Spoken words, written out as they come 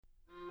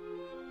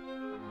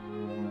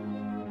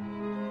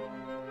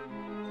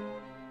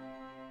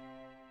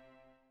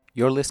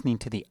You're listening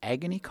to the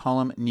Agony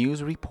Column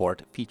News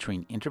Report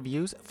featuring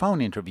interviews, phone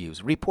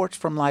interviews, reports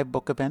from live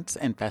book events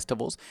and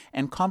festivals,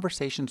 and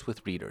conversations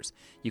with readers.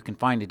 You can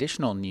find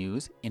additional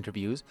news,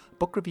 interviews,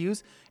 book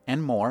reviews,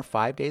 and more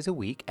 5 days a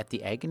week at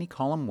the Agony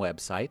Column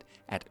website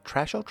at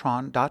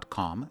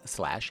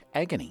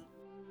trashotron.com/agony.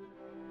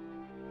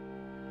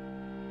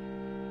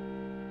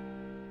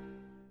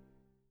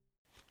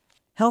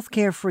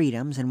 Healthcare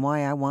freedoms and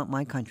why I want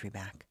my country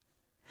back.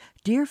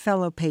 Dear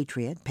fellow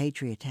patriot,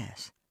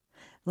 patriotess,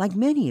 like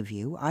many of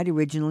you, I'd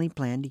originally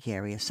planned to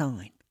carry a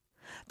sign.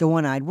 The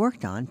one I'd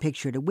worked on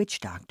pictured a witch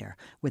doctor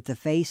with the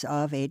face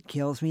of, it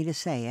kills me to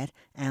say it,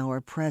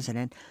 our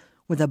president,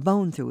 with a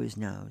bone through his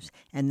nose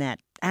and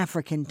that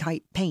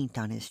African-type paint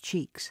on his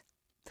cheeks.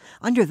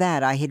 Under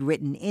that, I had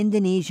written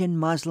Indonesian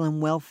Muslim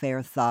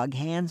welfare thug,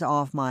 hands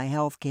off my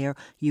healthcare,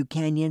 you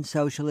Kenyan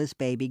socialist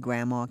baby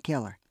grandma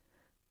killer.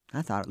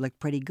 I thought it looked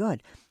pretty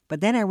good. But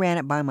then I ran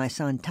it by my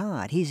son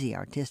Todd. He's the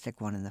artistic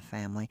one in the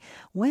family.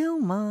 Well,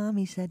 Mom,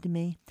 he said to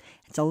me,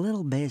 it's a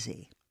little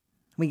busy.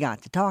 We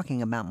got to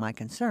talking about my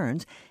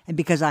concerns, and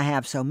because I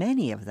have so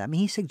many of them,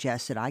 he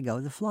suggested I go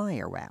the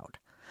flyer route.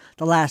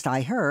 The last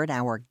I heard,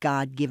 our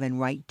God-given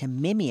right to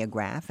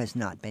mimeograph has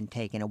not been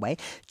taken away.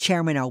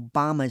 Chairman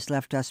Obama's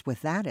left us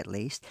with that at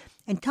least,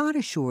 and Todd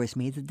assures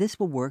me that this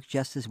will work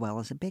just as well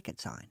as a picket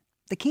sign.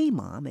 The key,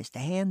 Mom, is to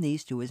hand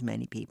these to as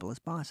many people as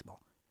possible.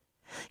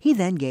 He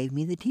then gave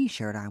me the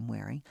T-shirt I'm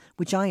wearing,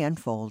 which I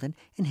unfolded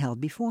and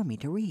held before me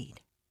to read.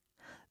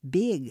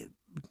 Big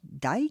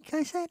dyke,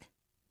 I said?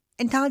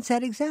 And Todd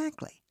said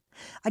exactly.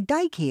 A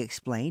dyke, he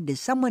explained, is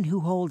someone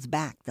who holds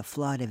back the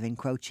flood of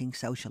encroaching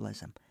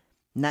socialism.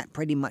 And that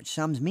pretty much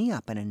sums me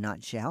up in a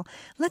nutshell.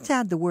 Let's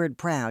add the word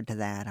proud to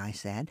that, I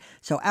said.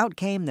 So out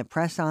came the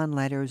press-on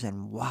letters,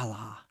 and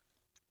voila.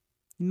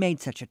 He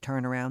made such a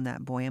turnaround,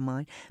 that boy of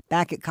mine.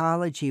 Back at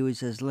college, he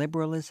was as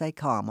liberal as they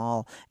come,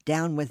 all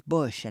down with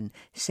Bush and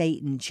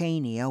Satan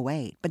Cheney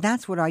 '08. But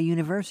that's what our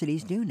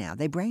universities do now.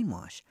 They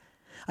brainwash.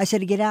 I said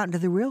to get out into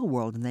the real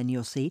world, and then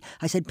you'll see.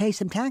 I said pay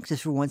some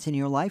taxes for once in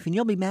your life, and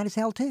you'll be mad as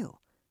hell, too.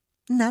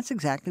 And that's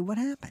exactly what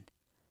happened.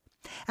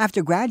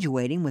 After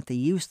graduating with a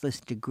useless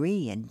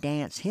degree in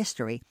dance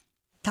history,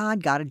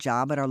 Todd got a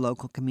job at our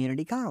local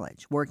community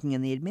college, working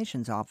in the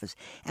admissions office,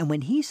 and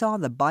when he saw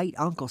the bite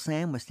Uncle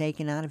Sam was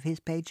taking out of his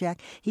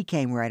paycheck, he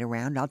came right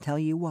around, I'll tell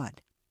you what.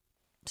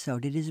 So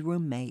did his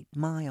roommate,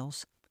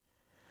 Miles.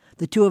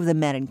 The two of them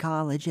met in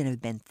college and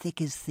have been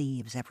thick as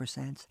thieves ever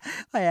since.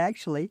 I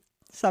actually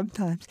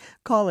sometimes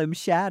call him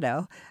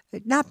Shadow,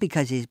 not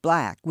because he's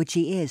black, which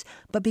he is,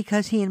 but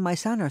because he and my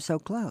son are so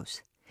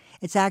close.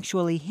 It's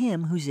actually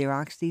him who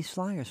Xeroxed these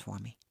flyers for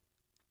me.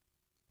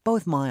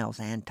 Both Miles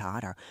and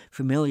Todd are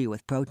familiar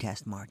with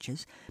protest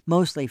marches,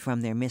 mostly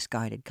from their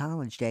misguided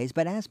college days,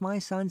 but as my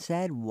son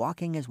said,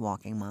 walking is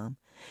walking, Mom.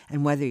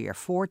 And whether you're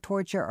for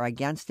torture or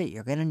against it,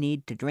 you're going to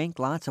need to drink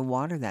lots of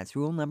water. That's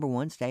rule number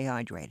 1, stay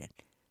hydrated.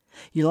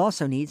 You'll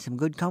also need some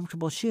good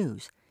comfortable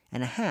shoes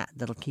and a hat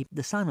that'll keep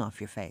the sun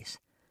off your face.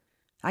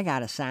 I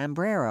got a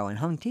sombrero and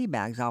hung tea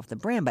bags off the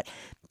brim, but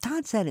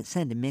Todd said it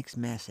sent a mixed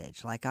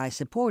message, like I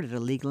supported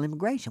illegal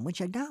immigration,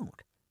 which I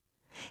don't.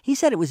 He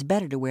said it was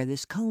better to wear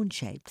this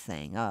cone-shaped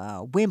thing,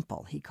 a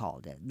wimple, he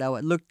called it. Though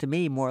it looked to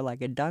me more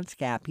like a dunce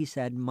cap, he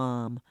said,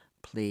 Mom,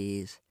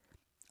 please,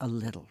 a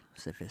little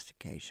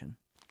sophistication.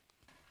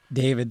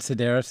 David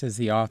Sedaris is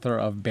the author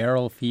of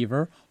Barrel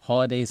Fever,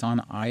 Holidays on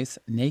Ice,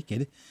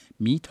 Naked,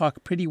 Me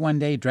Talk Pretty One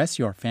Day, Dress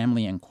Your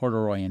Family in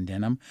Corduroy and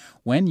Denim,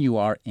 When You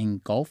Are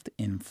Engulfed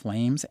in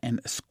Flames,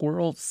 and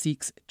Squirrel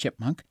Seeks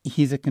Chipmunk.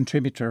 He's a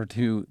contributor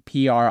to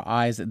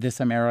PRI's This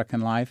American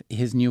Life.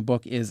 His new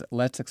book is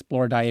Let's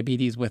Explore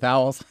Diabetes with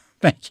Owls.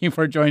 Thank you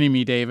for joining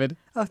me, David.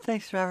 Oh,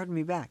 thanks for having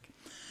me back.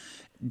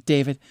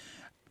 David,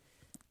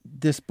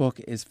 this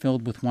book is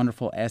filled with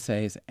wonderful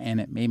essays,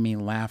 and it made me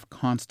laugh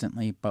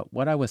constantly. But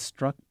what I was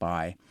struck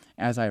by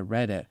as I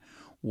read it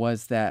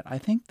was that I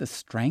think the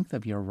strength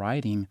of your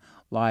writing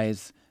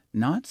lies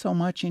not so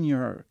much in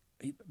your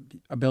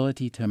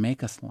ability to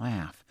make us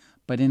laugh,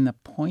 but in the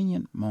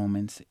poignant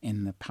moments,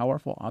 in the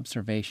powerful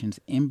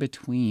observations in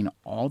between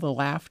all the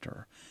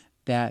laughter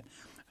that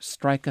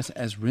strike us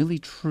as really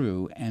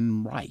true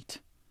and right.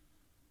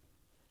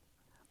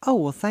 Oh,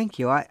 well, thank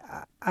you.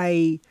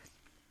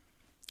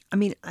 I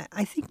mean,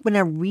 I think when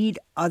I read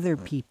other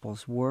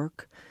people's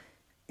work,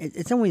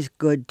 it's always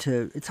good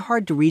to, it's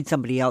hard to read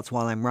somebody else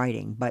while I'm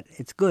writing, but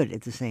it's good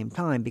at the same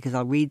time because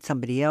I'll read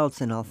somebody else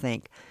and I'll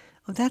think,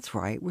 oh, that's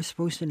right, we're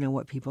supposed to know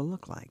what people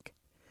look like.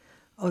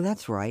 Oh,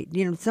 that's right.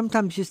 You know,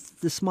 sometimes just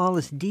the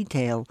smallest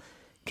detail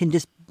can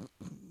just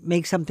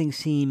make something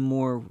seem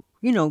more,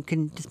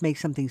 can just make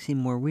something seem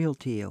more real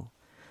to you.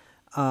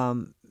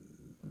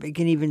 It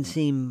can even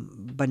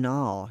seem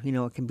banal.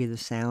 It can be the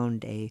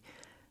sound a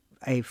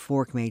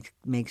fork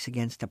makes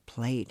against a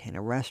plate in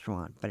a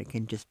restaurant, but it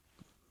can just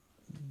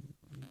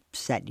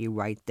set you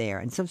right there.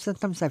 And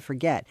sometimes I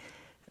forget,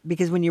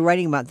 because when you're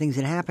writing about things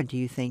that happen to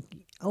you, you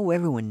think, oh,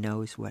 everyone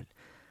knows what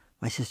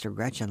my sister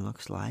Gretchen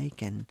looks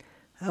like, and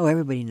oh,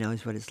 everybody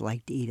knows what it's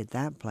like to eat at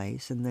that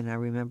place. And then I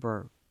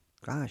remember,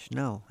 Gosh,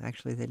 no,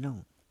 actually they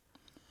don't.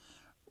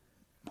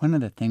 One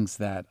of the things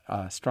that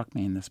struck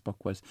me in this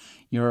book was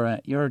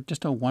you're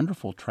just a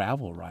wonderful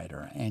travel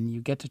writer, and you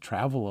get to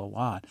travel a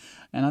lot.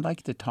 And I'd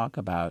like to talk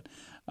about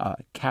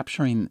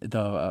capturing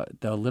the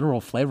literal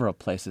flavor of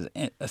places,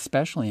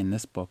 especially in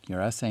this book,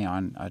 your essay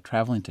on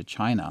traveling to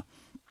China,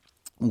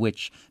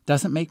 which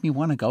doesn't make me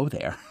want to go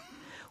there.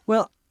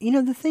 Well,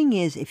 the thing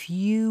is, if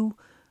you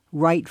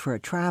write for a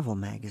travel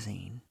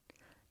magazine,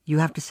 you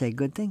have to say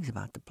good things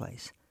about the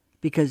place.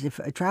 Because if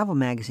a travel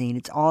magazine,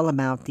 it's all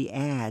about the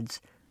ads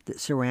that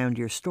surround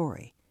your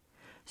story.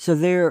 So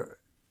they're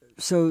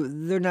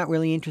not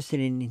really interested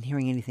in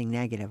hearing anything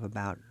negative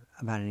about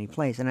any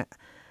place. And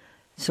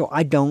so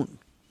I don't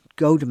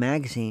go to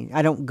magazines.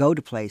 I don't go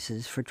to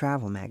places for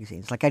travel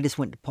magazines. Like I just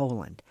went to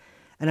Poland.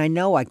 And I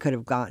know I could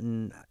have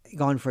gone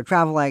for a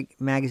travel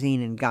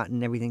magazine and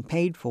gotten everything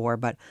paid for,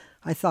 but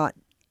I thought,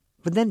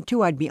 but then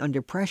too I'd be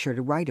under pressure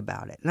to write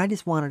about it. And I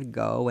just wanted to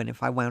go, and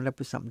if I wound up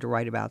with something to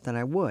write about, then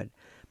I would.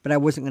 But I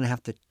wasn't going to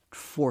have to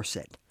force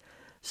it.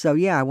 So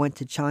yeah, I went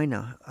to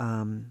China.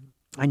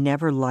 I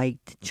never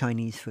liked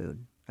Chinese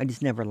food. I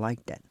just never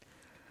liked it.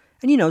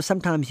 And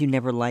sometimes you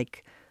never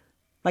like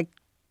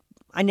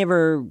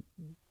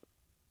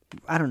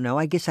I don't know,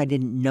 I guess I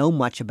didn't know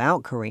much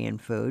about Korean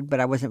food,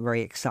 but I wasn't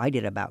very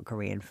excited about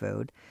Korean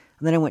food.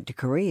 And then I went to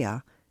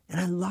Korea,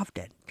 and I loved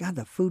it. God,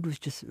 the food was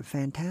just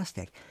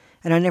fantastic.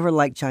 And I never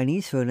liked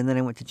Chinese food, and then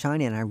I went to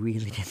China, and I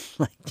really didn't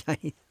like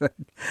Chinese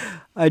food.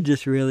 I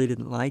just really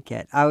didn't like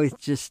it. I was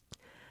just...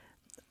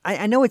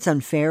 I know it's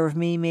unfair of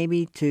me,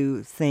 maybe,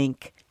 to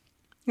think...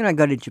 I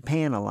go to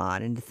Japan a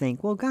lot, and to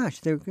think, well, gosh,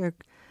 they're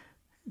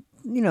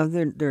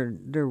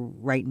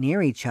right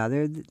near each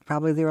other.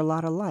 Probably they're a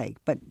lot alike.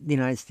 But the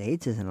United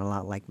States isn't a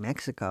lot like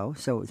Mexico,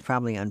 so it's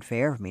probably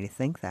unfair of me to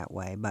think that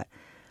way. But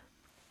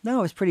no,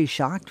 I was pretty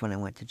shocked when I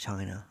went to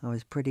China. I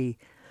was pretty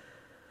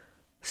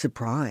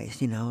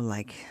surprised,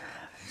 like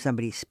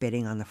somebody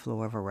spitting on the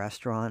floor of a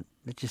restaurant.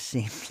 It just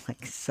seemed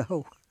like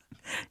so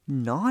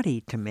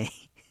naughty to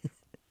me.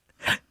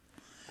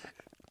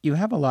 You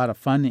have a lot of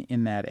fun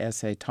in that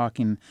essay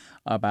talking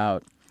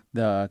about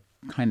the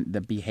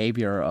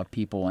behavior of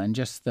people and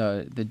just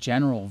the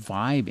general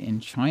vibe in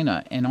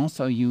China. And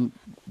also you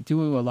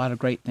do a lot of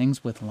great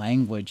things with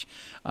language,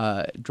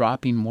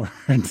 dropping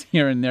words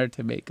here and there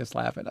to make us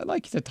laugh. And I'd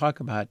like you to talk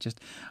about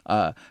just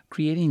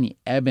creating the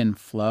ebb and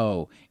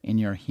flow in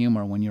your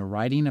humor when you're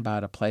writing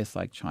about a place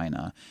like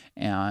China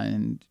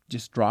and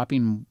just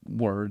dropping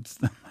words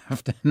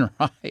left and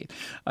right.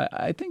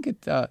 I think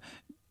it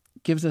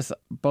gives us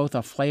both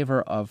a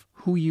flavor of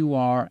who you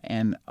are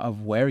and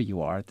of where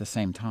you are at the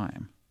same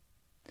time.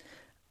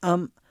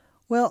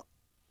 Well,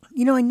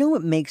 I know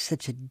it makes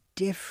such a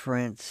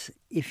difference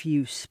if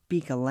you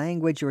speak a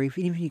language or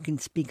even if you can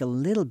speak a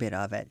little bit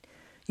of it,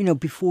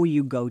 before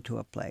you go to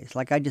a place.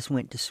 Like I just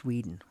went to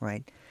Sweden,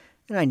 right?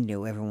 And I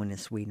knew everyone in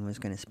Sweden was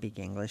going to speak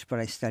English, but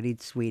I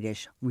studied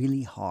Swedish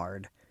really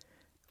hard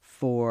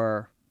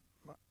for,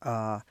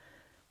 what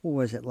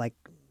was it, like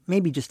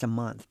maybe just a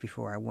month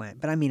before I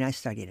went. But I mean, I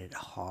studied it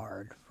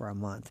hard for a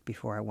month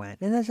before I went.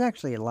 And there's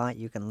actually a lot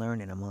you can learn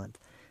in a month.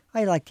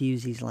 I like to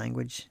use these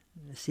language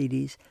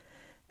CDs.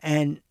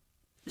 And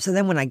so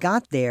then when I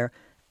got there,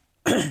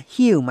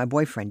 Hugh, my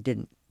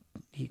boyfriend,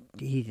 he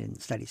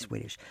didn't study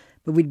Swedish.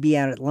 But we'd be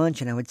out at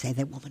lunch and I would say,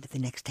 that woman at the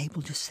next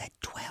table just said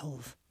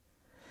 12.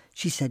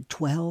 She said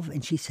 12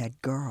 and she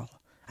said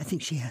girl. I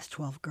think she has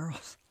 12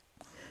 girls.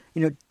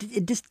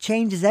 It just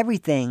changes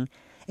everything.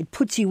 It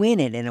puts you in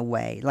it in a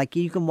way. Like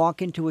you can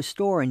walk into a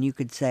store and you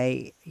could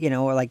say,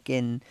 or like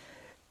in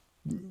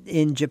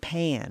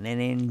Japan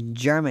and in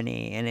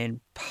Germany and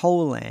in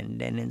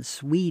Poland and in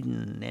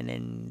Sweden and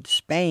in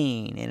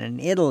Spain and in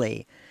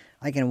Italy,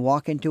 I can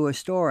walk into a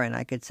store and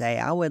I could say,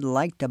 I would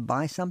like to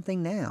buy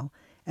something now.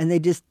 And they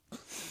just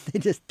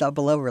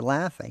double over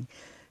laughing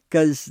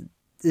because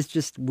it's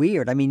just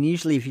weird. I mean,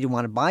 usually if you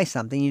want to buy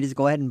something, you just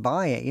go ahead and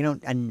buy it. You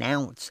don't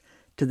announce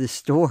to the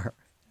store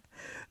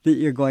that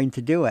you're going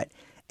to do it.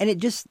 And it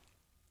just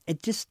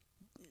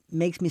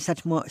makes me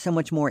so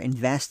much more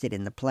invested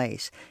in the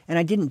place. And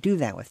I didn't do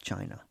that with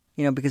China,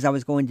 because I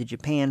was going to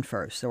Japan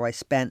first. So I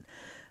spent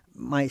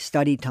my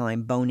study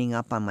time boning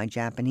up on my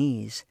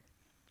Japanese,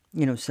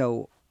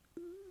 so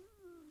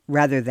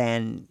rather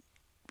than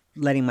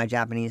letting my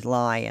Japanese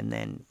lie and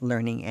then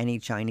learning any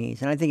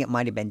Chinese. And I think it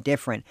might have been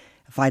different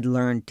if I'd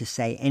learned to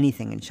say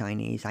anything in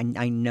Chinese.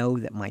 I know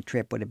that my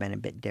trip would have been a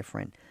bit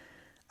different.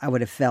 I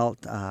would have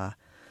felt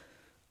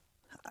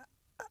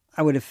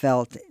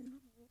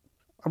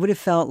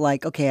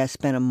like, okay, I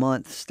spent a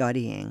month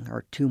studying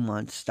or 2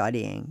 months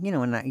studying,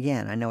 and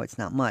again, I know it's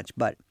not much,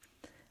 but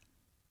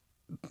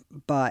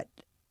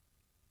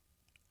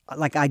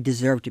like I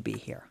deserve to be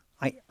here.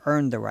 I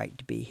earned the right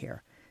to be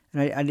here.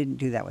 And I didn't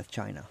do that with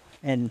China.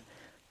 And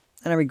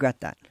I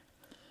regret that.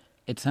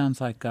 It sounds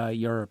like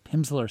your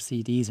Pimsleur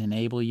CDs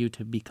enable you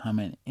to become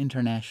an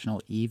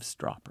international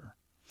eavesdropper.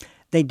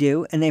 They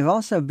do, and they've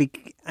also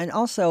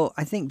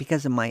I think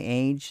because of my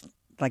age,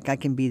 like I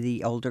can be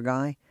the older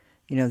guy,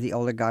 the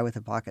older guy with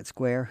a pocket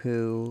square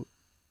who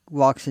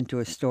walks into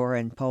a store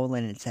in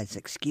Poland and says,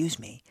 "Excuse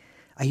me,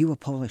 are you a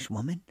Polish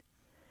woman?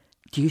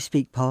 Do you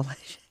speak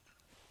Polish?"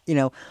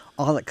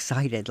 All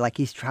excited, like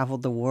he's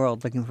traveled the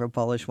world looking for a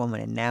Polish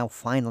woman, and now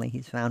finally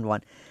he's found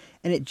one.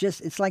 And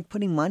it's like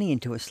putting money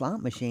into a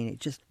slot machine. It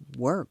just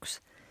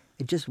works.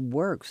 It just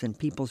works, and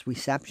people's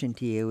reception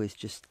to you is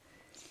just,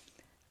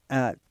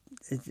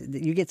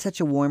 you get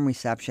such a warm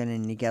reception,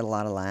 and you get a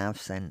lot of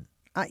laughs. And,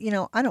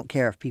 I don't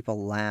care if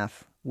people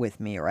laugh with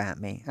me or at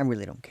me. I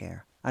really don't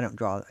care. I don't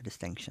draw a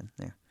distinction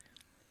there.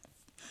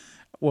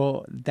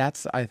 Well,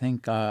 that's, I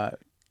think,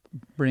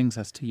 brings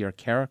us to your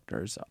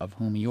characters, of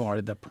whom you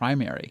are the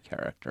primary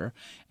character,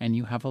 and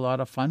you have a lot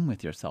of fun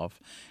with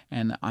yourself.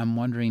 And I'm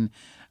wondering,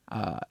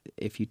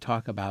 if you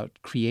talk about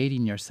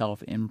creating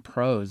yourself in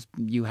prose,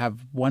 you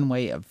have one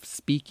way of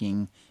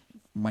speaking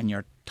when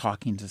you're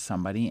talking to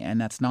somebody, and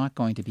that's not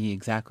going to be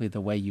exactly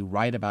the way you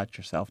write about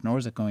yourself, nor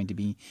is it going to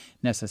be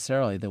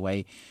necessarily the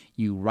way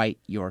you write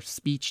your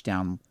speech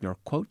down, your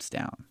quotes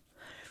down.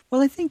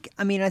 Well, I think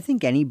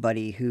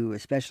anybody who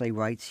especially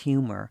writes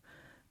humor,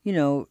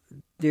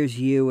 there's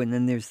you and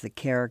then there's the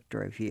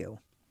character of you,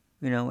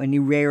 and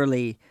you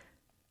rarely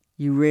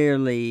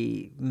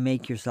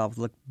make yourself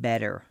look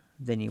better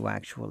than you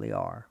actually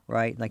are,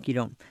 right? Like you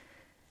don't,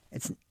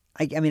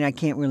 I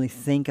can't really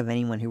think of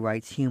anyone who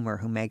writes humor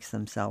who makes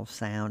themselves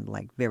sound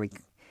like very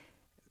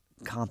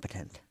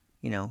competent,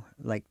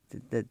 like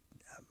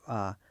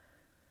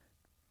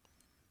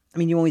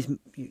you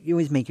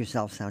always make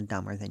yourself sound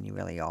dumber than you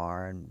really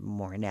are and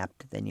more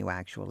inept than you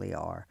actually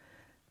are.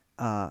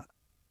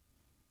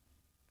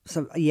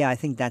 So, yeah, I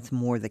think that's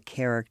more the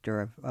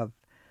character of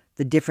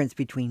the difference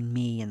between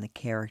me and the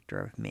character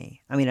of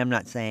me. I'm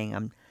not saying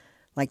I'm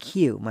like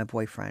Hugh, my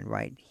boyfriend,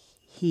 right?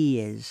 He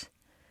is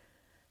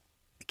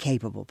a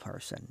capable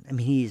person.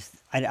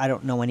 I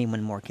don't know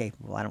anyone more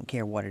capable. I don't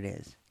care what it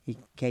is. He's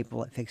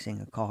capable at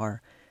fixing a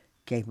car,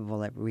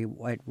 capable at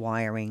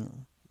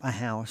wiring a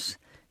house,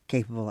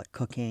 capable at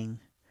cooking.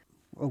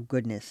 Oh,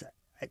 goodness.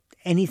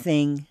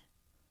 Anything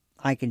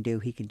I can do,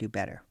 he can do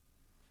better,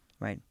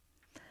 right?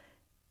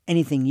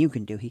 Anything you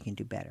can do, he can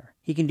do better.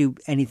 He can do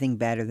anything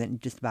better than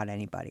just about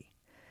anybody.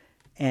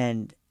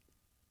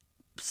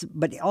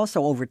 But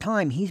also over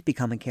time, he's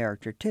become a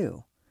character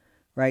too,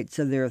 right?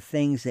 So there are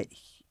things that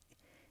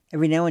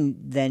every now and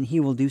then he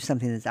will do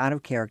something that's out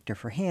of character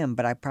for him,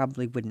 but I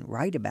probably wouldn't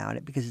write about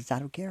it because it's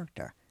out of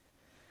character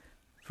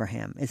for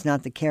him. It's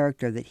not the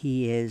character that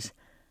he is,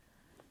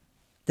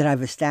 that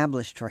I've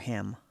established for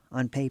him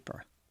on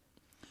paper.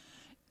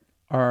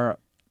 Are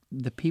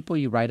the people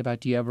you write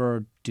about, do you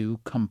ever do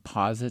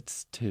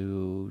composites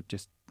to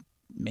just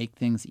make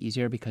things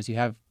easier? Because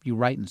you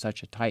write in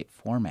such a tight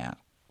format.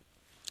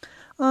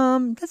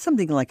 That's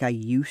something like I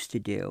used to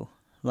do,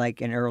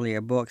 like in earlier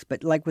books.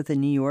 But like with the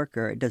New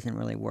Yorker, it doesn't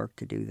really work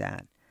to do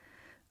that.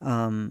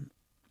 You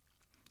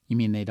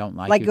mean they don't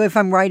like you? If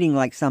I'm writing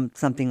like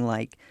something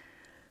like,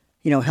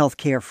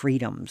 healthcare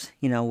freedoms,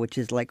 which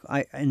is like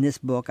in this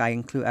book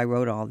I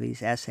wrote all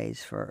these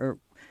essays for.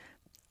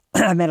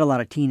 I met a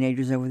lot of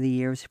teenagers over the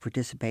years who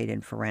participate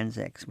in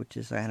forensics, which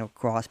is kind of a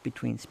cross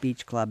between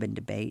speech club and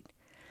debate.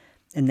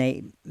 And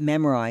they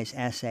memorize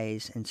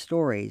essays and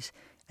stories,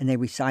 and they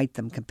recite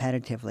them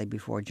competitively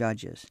before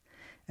judges.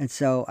 And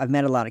so I've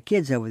met a lot of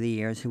kids over the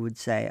years who would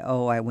say,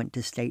 "Oh, I went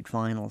to state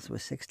finals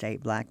with 6 to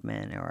 8 black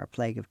men," or "A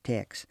Plague of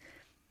Ticks."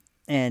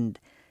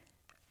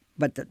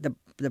 But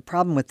the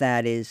problem with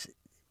that is,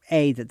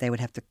 A, that they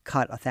would have to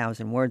cut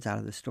 1,000 words out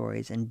of the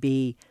stories, and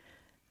B,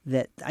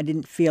 that I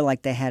didn't feel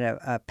like they had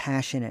a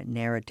passionate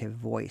narrative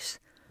voice.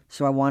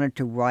 So I wanted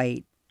to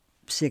write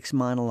 6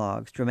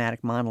 monologues,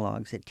 dramatic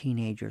monologues that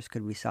teenagers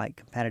could recite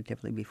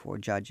competitively before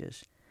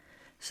judges.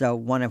 So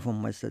one of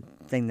them was the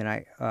thing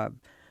that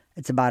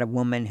it's about a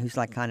woman who's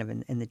like kind of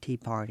in the Tea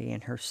Party,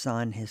 and her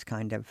son has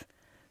kind of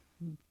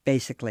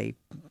basically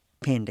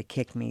pinned a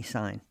 "kick me"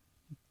 sign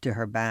to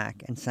her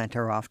back and sent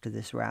her off to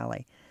this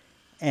rally.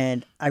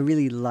 And I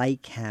really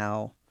like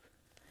her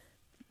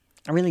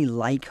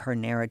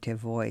narrative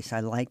voice. I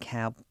like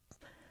how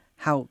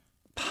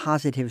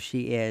positive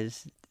she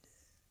is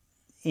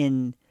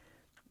I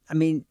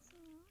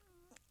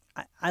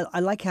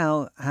like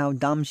how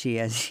dumb she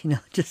is,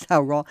 just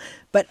how wrong,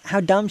 but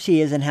how dumb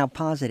she is and how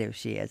positive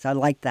she is. I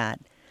like that.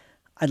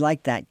 I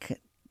like that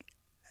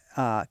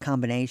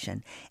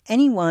combination.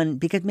 Anyone,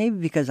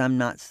 because I'm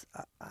not,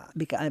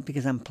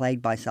 because I'm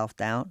plagued by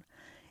self-doubt,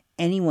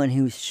 anyone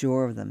who's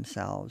sure of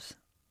themselves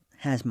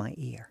has my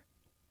ear.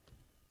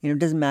 It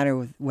doesn't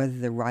matter whether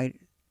they're right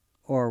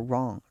or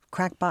wrong.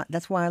 Crackpot,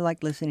 that's why I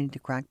like listening to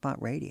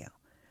Crackpot Radio.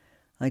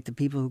 I like the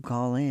people who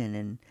call in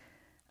and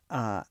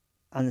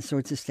on the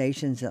sorts of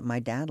stations that my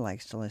dad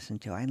likes to listen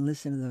to. I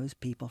listen to those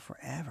people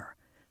forever.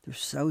 They're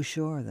so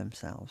sure of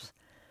themselves.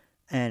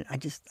 And I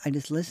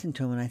just listen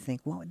to them and I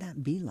think, what would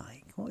that be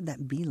like? What would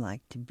that be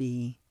like to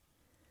be...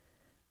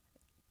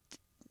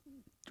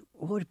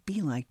 What would it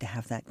be like to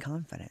have that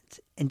confidence?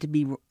 And to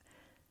be...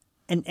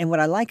 And what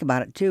I like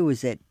about it, too,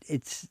 is that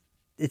it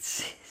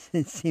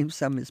seems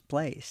so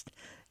misplaced,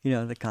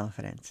 the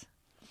confidence.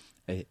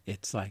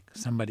 It's like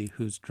somebody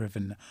who's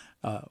driven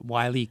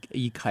Wile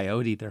E.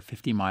 Coyote. They're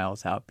 50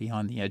 miles out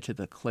beyond the edge of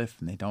the cliff,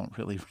 and they don't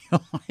really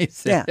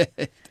realize Yeah.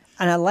 it.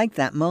 And I like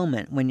that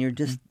moment when you're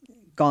just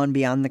gone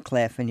beyond the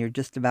cliff and you're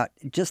just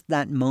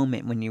that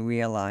moment when you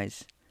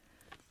realize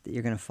that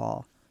you're going to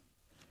fall.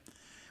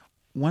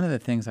 One of the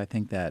things I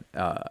think that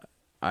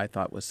I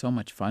thought was so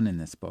much fun in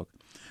this book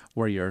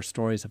were your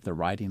stories of the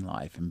writing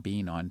life and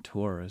being on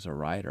tour as a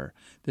writer.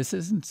 This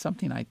isn't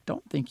something I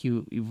don't think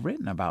you've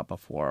written about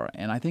before,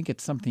 and I think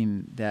it's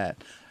something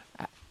that,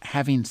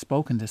 having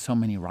spoken to so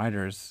many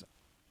writers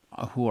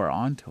who are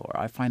on tour,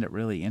 I find it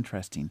really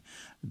interesting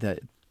that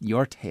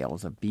your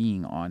tales of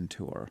being on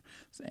tour.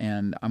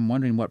 And I'm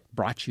wondering what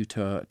brought you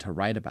to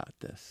write about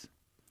this.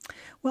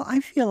 Well,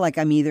 I feel like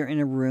I'm either in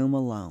a room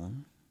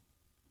alone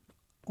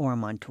or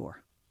I'm on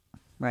tour,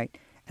 right?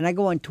 And I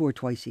go on tour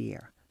twice a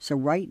year. So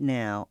right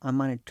now,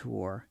 I'm on a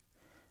tour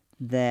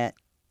that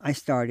I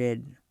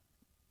started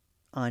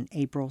on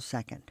April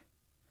 2nd.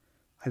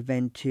 I've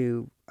been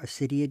to a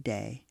city a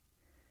day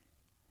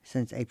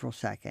since April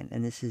 2nd,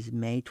 and this is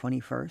May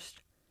 21st.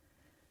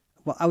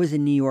 Well, I was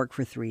in New York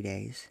for 3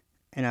 days,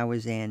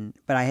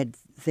 but I had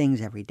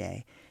things every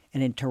day.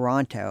 And in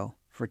Toronto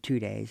for 2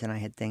 days, and I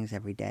had things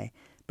every day.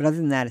 But other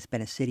than that, it's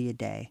been a city a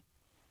day.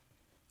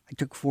 I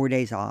took 4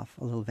 days off,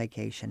 a little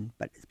vacation,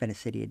 but it's been a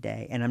city a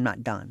day, and I'm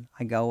not done.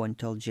 I go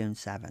until June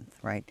 7th,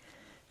 right?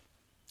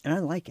 And I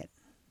like it.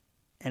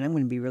 And I'm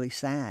going to be really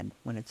sad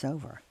when it's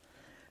over.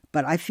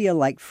 But I feel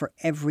like for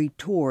every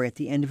tour, at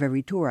the end of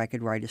every tour, I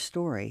could write a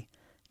story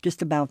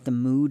just about the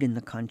mood in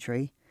the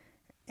country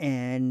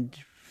and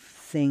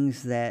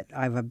things that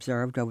I've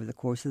observed over the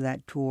course of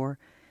that tour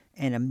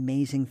and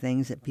amazing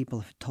things that people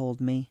have told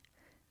me.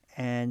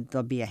 And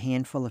there'll be a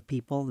handful of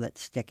people that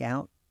stick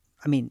out.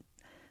 I mean,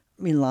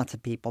 lots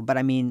of people, but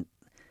I mean,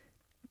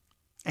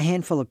 a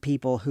handful of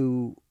people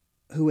who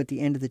at the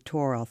end of the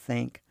tour, I'll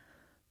think,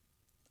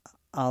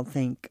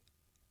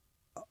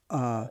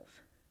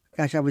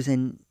 gosh, I was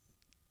in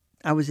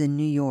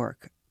New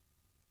York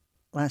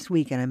last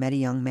week, and I met a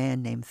young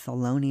man named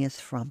Thelonious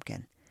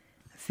Frumpkin,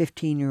 a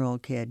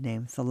 15-year-old kid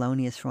named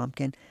Thelonious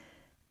Frumpkin,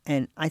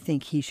 and I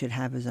think he should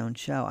have his own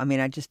show. I mean,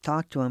 I just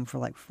talked to him for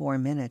like 4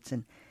 minutes,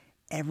 and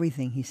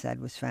everything he said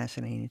was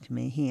fascinating to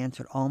me. He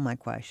answered all my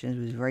questions,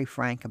 was very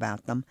frank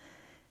about them.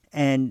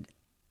 And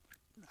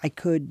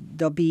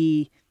there'll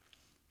be,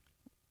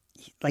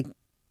 like,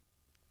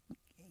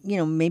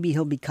 maybe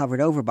he'll be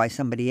covered over by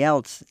somebody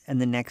else in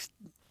the next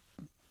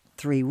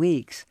 3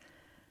 weeks.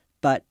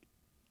 But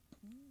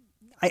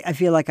I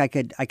feel like I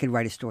could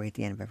write a story at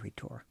the end of every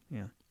tour.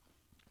 Yeah.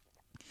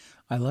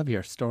 I love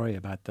your story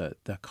about the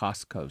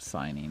Costco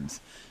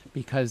signings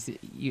because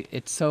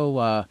it's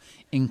so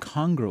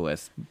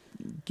incongruous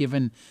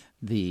given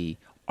the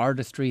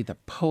artistry, the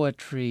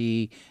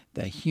poetry,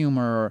 the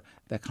humor,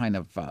 the kind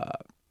of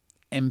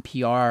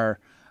NPR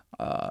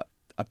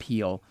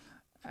appeal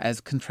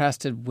as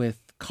contrasted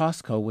with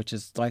Costco, which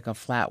is like a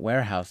flat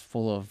warehouse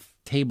full of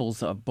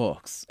tables of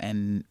books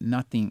and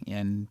nothing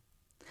in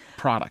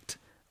product.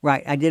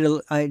 Right. I did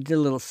a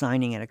little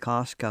signing at a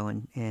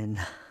Costco in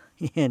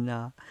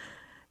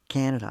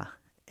Canada.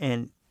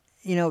 And,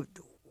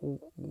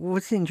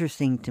 what's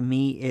interesting to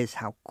me is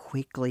how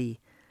quickly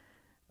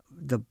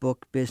the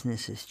book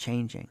business is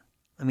changing.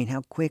 I mean,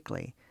 how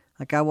quickly.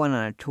 Like, I went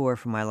on a tour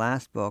for my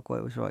last book,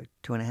 it was like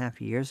 2.5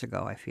 years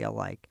ago, I feel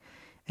like.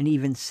 And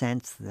even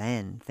since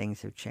then,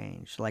 things have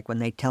changed. Like, when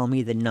they tell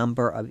me the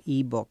number of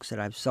ebooks that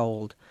I've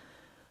sold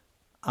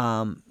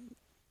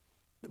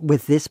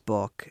with this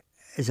book,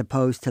 as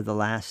opposed to the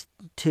last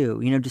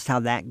two, just how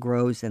that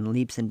grows in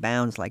leaps and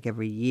bounds, like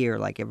every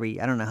year, I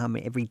don't know how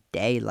many, every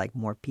day, like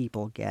more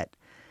people get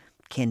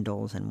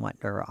Kindles and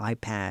or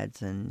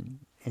iPads and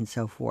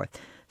so forth.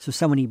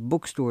 So many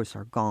bookstores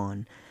are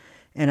gone.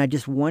 And I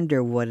just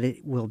wonder what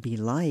it will be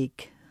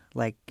like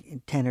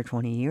 10 or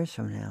 20 years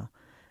from now.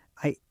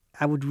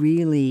 I would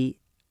really,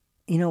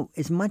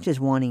 as much as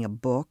wanting a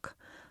book,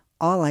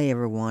 all I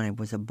ever wanted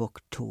was a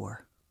book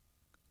tour.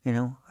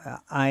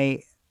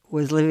 I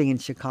was living in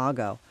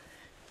Chicago,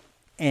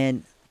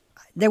 and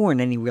there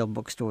weren't any real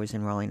bookstores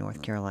in Raleigh,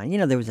 North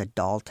Carolina. There was a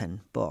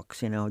Dalton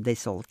Books, they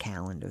sold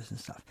calendars and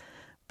stuff.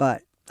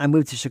 But I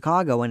moved to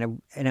Chicago,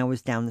 and I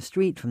was down the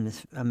street from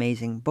this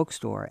amazing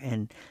bookstore,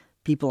 and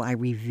people I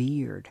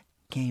revered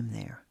came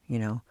there,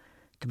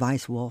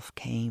 Tobias Wolff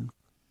came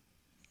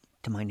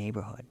to my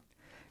neighborhood.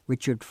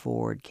 Richard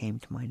Ford came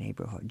to my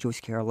neighborhood. Joyce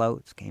Carol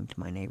Oates came to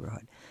my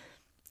neighborhood.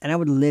 And I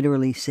would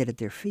literally sit at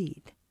their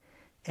feet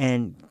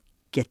and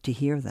get to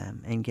hear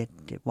them and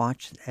get to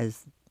watch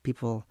as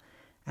people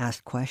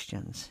asked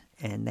questions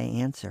and they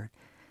answered.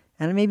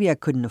 And maybe I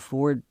couldn't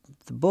afford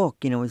the book.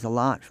 It was a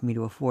lot for me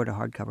to afford a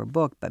hardcover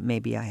book, but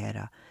maybe I had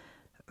a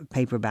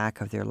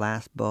paperback of their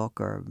last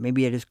book, or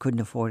maybe I just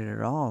couldn't afford it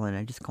at all, and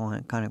I just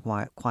kind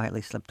of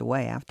quietly slipped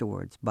away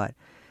afterwards. But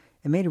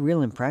it made a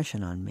real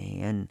impression on me,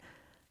 and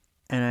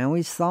I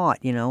always thought,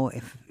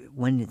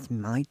 when it's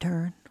my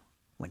turn,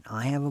 when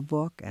I have a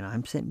book and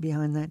I'm sitting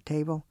behind that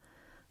table,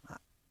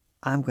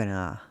 I'm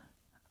gonna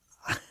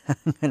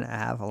I'm going to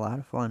have a lot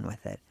of fun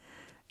with it.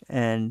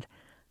 And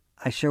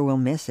I sure will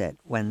miss it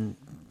when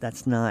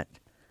that's not...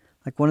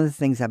 Like, one of the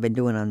things I've been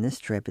doing on this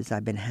trip is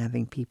I've been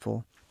having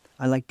people...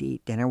 I like to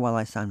eat dinner while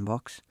I sign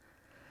books.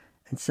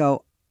 And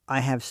so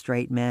I have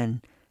straight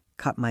men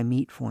cut my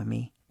meat for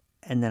me,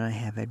 and then I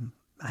have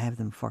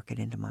them fork it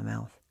into my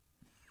mouth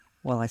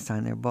while I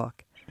sign their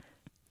book.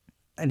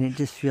 And it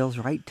just feels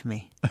right to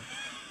me.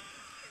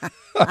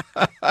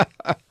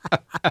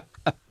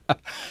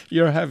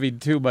 You're having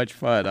too much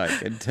fun, I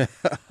can tell.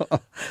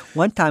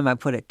 One time I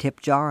put a tip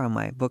jar on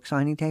my book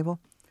signing table.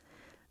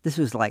 This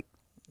was like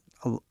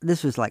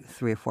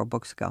 3 or 4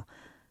 books ago.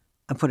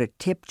 I put a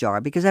tip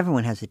jar, because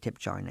everyone has a tip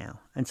jar now.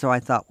 And so I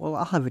thought, well,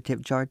 I'll have a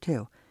tip jar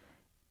too.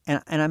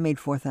 And I made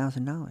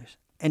 $4,000.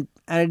 And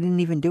I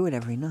didn't even do it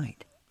every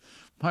night.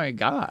 My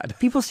God.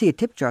 People see a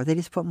tip jar, they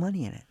just put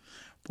money in it.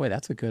 Boy,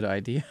 that's a good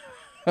idea.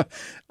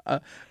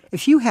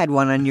 If you had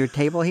one on your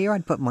table here,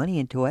 I'd put money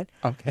into it.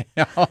 Okay,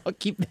 I'll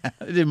keep that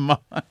in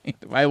mind.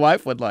 My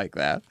wife would like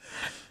that.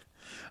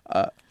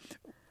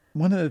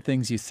 One of the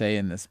things you say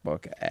in this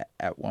book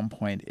at one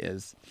point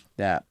is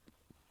that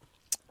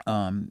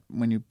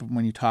when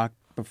you talk,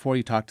 before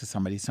you talk to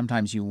somebody,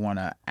 sometimes you want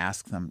to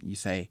ask them, you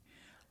say,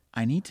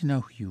 I need to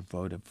know who you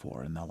voted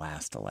for in the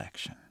last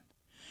election.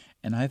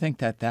 And I think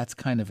that that's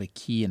kind of a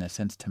key, in a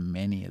sense, to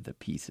many of the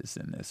pieces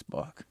in this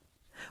book.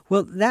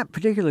 Well, that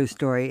particular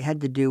story had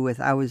to do with,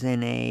 I was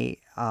in a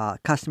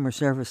customer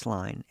service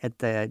line at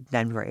the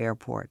Denver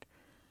airport,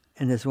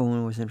 and this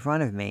woman was in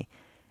front of me,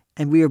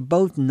 and we were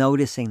both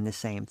noticing the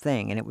same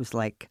thing. And it was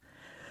like,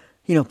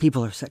 you know,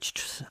 people are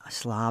such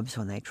slobs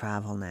when they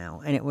travel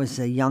now. And it was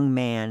a young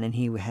man, and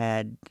he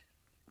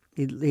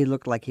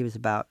looked like he was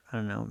about,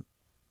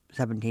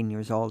 17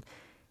 years old.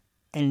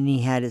 And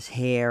he had his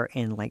hair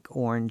in like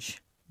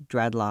orange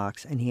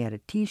dreadlocks, and he had a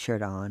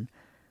T-shirt on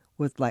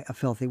with like a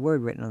filthy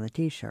word written on the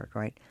T-shirt,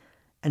 right?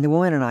 And the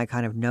woman and I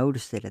kind of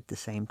noticed it at the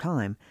same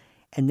time.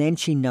 And then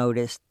she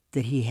noticed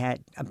that he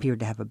had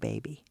appeared to have a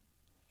baby,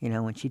 you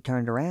know, and she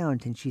turned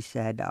around and she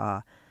said,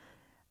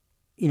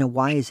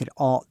 why is it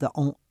all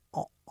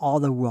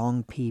the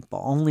wrong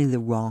people, only the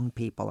wrong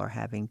people are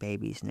having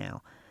babies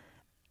now?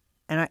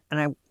 And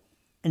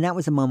that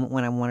was a moment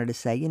when I wanted to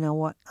say, you know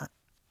what,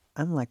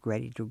 I'm like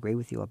ready to agree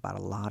with you about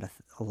a lot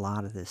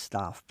of this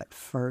stuff, but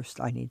first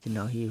I need to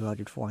know who you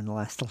voted for in the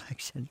last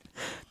election,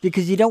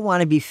 because you don't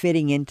want to be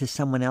fitting into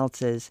someone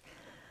else's.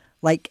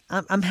 Like,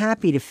 I'm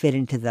happy to fit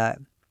into their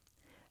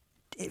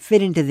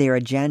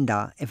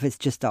agenda if it's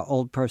just an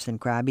old person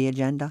crabby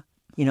agenda.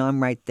 You know,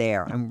 I'm right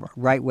there. I'm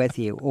right with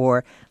you.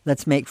 Or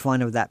let's make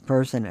fun of that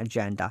person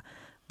agenda.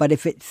 But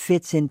if it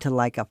fits into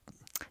like a,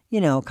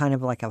 kind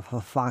of like a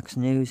Fox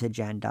News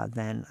agenda,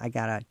 then I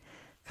gotta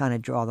kind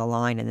of draw the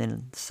line and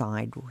then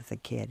side with the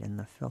kid in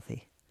the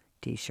filthy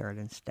T-shirt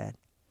instead.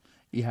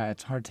 Yeah,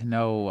 it's hard to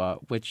know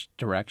which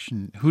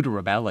direction, who to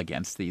rebel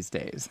against these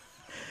days.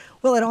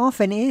 Well, it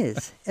often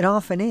is. It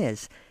often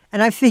is.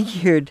 And I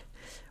figured,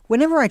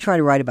 whenever I try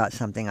to write about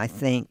something, I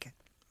think,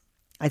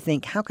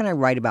 how can I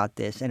write about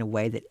this in a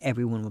way that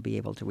everyone will be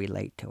able to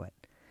relate to it?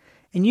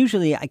 And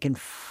usually I can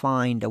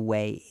find a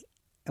way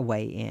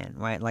in,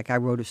 right? Like, I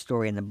wrote a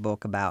story in the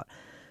book about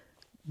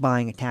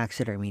buying a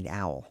taxidermied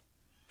owl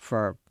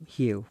for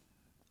Hugh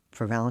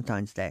for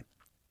Valentine's Day.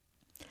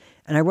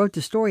 And I wrote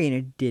the story and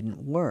it didn't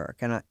work.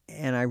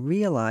 And I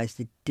realized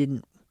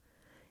and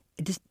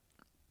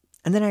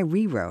then I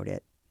rewrote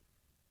it.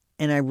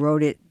 And I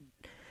wrote it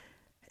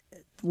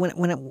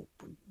when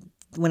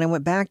I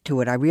went back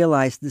to it, I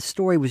realized the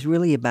story was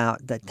really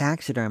about the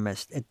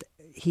taxidermist.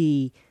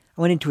 I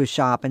went into his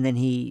shop and then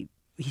he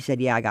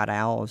said, yeah, I got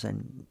owls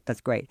and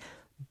that's great.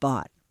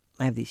 But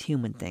I have these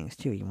human things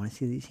too. You want to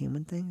see these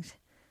human things?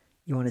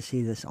 You want to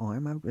see this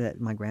arm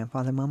that my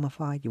grandfather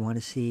mummified? You want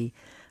to see,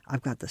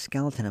 I've got the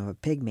skeleton of a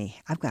pygmy.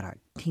 I've got a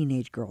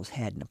teenage girl's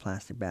head in a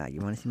plastic bag.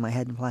 You want to see my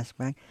head in a plastic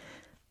bag?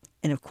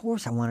 And of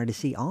course I wanted to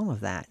see all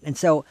of that. And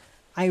so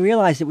I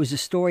realized it was a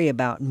story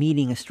about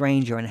meeting a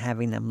stranger and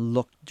having them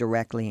look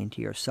directly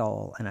into your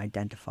soul and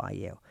identify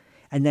you.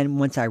 And then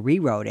once I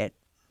rewrote it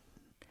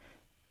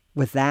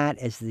with that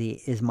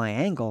as my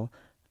angle,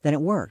 then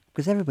it worked,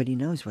 because everybody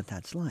knows what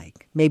that's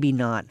like. Maybe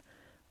not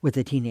with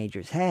a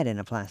teenager's head in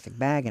a plastic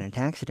bag in a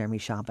taxidermy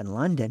shop in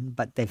London,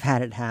 but they've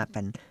had it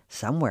happen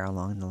somewhere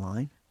along the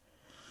line.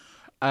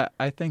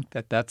 I think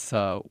that's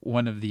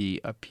one of the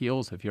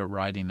appeals of your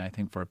writing, I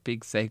think, for a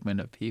big segment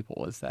of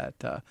people, is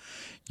that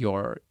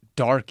your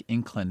dark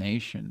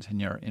inclinations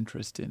and your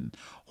interest in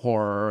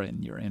horror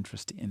and your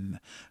interest in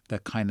the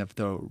kind of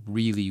the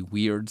really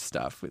weird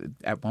stuff.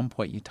 At one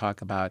point you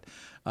talk about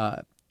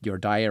your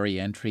diary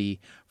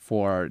entry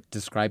for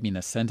describing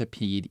a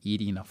centipede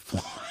eating a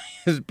fly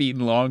as being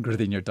longer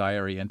than your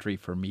diary entry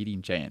for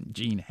meeting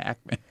Gene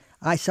Hackman.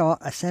 I saw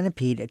a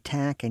centipede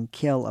attack and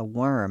kill a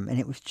worm, and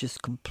it was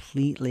just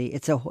completely...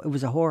 It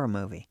was a horror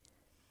movie.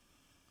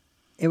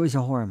 It was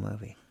a horror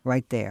movie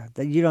right there.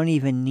 That you don't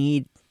even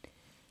need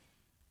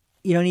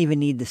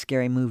the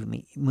scary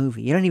movie.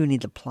 You don't even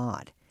need the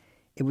plot.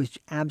 It was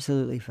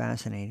absolutely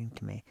fascinating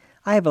to me.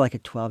 I have like a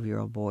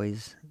 12-year-old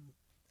boy's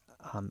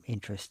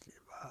interest,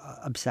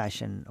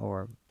 obsession,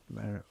 or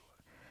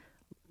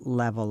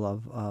level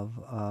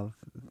of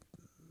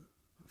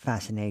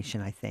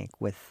fascination, I think,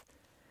 with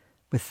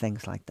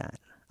things like that.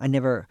 I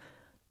never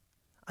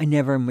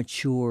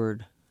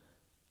matured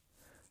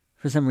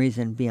for some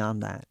reason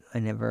beyond that. I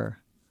never.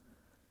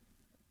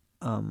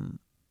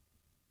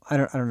 I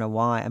don't know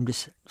why. I'm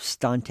just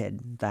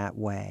stunted that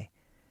way.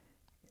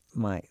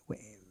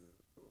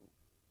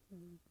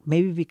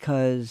 Maybe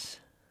because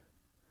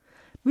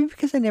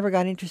I never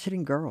got interested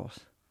in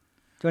girls.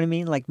 Do you know what I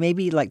mean? Like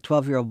maybe like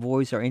 12-year-old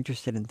boys are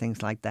interested in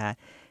things like that,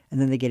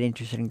 and then they get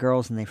interested in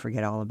girls and they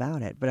forget all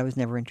about it. But I was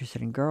never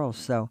interested in girls,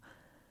 so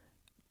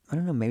I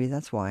don't know. Maybe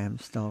that's why I'm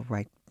still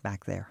right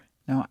back there.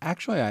 No,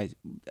 actually,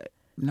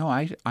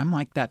 I'm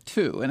like that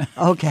too, and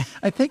Okay.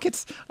 I think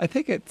it's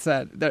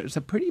there's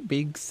a pretty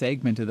big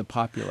segment of the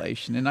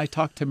population, and I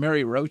talked to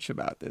Mary Roach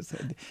about this.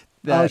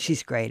 Oh,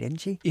 she's great, isn't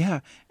she?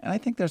 Yeah, and I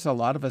think there's a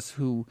lot of us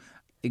who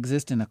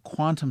exist in a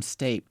quantum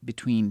state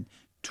between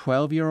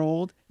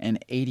 12-year-old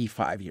and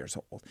 85 years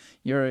old.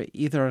 You're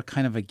either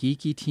kind of a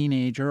geeky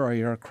teenager or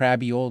you're a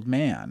crabby old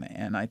man,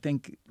 and I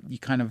think you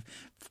kind of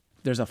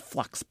there's a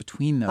flux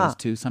between those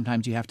two.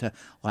 Sometimes you have to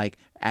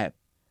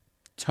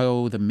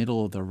toe the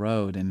middle of the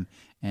road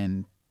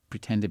and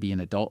pretend to be an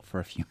adult for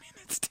a few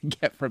minutes to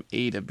get from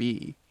A to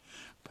B.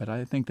 But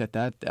I think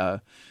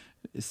that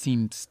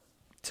seems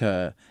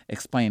to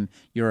explain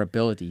your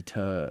ability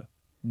to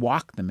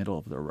walk the middle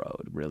of the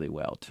road really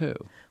well too.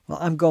 Well,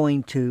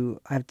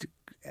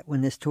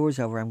 when this tour's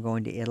over, I'm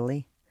going to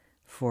Italy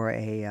for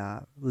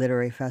a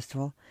literary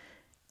festival.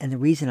 And the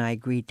reason I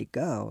agreed to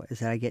go is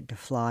that I get to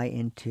fly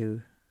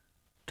into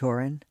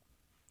Turin.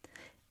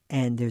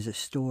 And there's a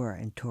store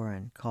in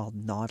Turin called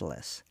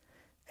Nautilus.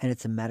 And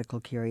it's a medical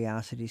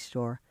curiosity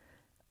store.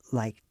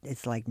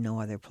 It's like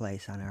no other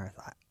place on earth.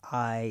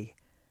 I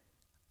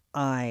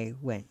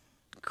went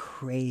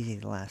crazy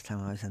the last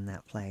time I was in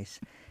that place.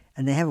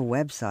 And they have a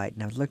website,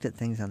 and I've looked at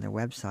things on their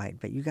website,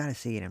 but you got to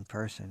see it in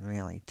person,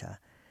 really.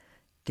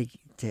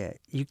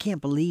 You can't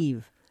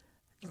believe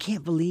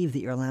that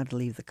you're allowed to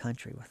leave the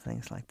country with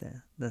things like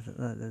that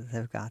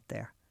they've got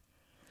there.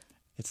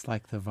 It's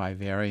like the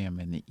Vivarium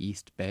in the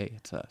East Bay.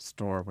 It's a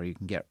store where you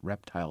can get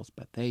reptiles,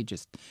 but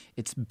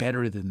it's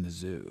better than the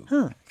zoo.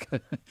 Huh.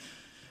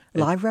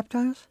 Live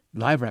reptiles?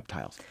 Live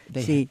reptiles.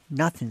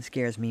 Nothing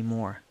scares me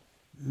more.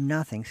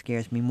 Nothing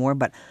scares me more,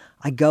 but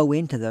I go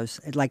into those,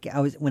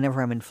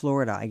 whenever I'm in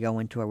Florida, I go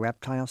into a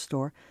reptile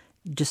store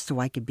just so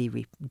I could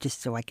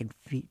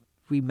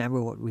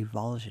remember what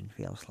revulsion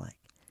feels like.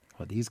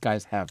 Well, these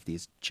guys have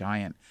these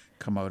giant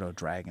Komodo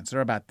dragons.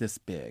 They're about this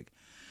big,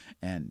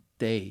 and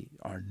they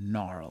are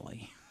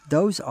gnarly.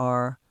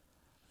 They're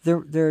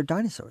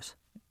dinosaurs.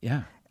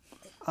 Yeah.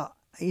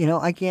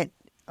 I can't,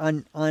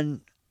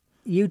 on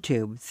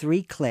YouTube,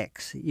 3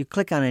 clicks, you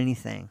click on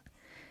anything,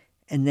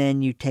 and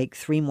then you take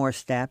 3 more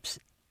steps,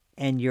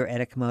 and you're at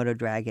a Komodo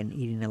dragon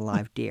eating a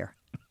live deer.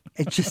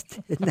 It's just,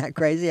 isn't that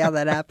crazy how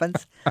that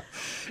happens?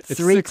 It's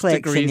 3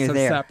 clicks and you're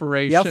there.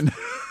 Separation.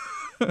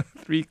 Yep.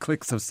 3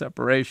 clicks of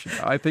separation.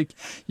 I think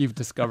you've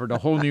discovered a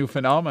whole new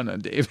phenomenon,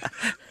 Dave.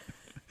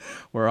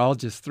 We're all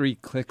just 3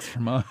 clicks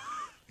from a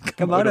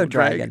Komodo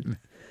dragon.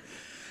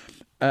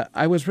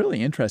 I was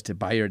really interested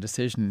by your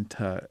decision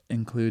to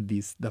include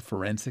the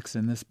forensics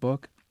in this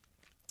book.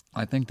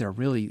 I think they're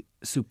really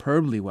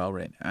superbly well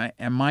written.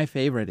 And my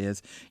favorite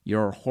is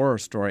your horror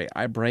story,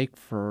 I Break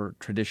for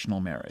Traditional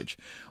Marriage,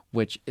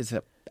 which is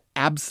a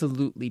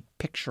absolutely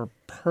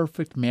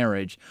picture-perfect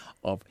marriage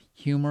of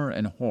humor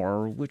and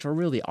horror, which are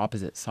really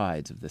opposite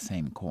sides of the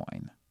same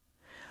coin.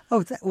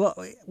 Oh, well,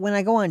 when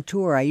I go on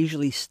tour, I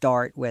usually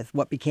start with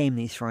what became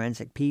these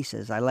forensic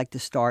pieces. I like to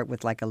start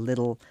with like a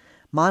little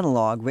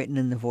monologue written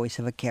in the voice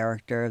of a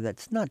character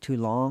that's not too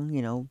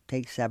long,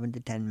 takes 7 to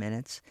 10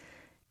 minutes.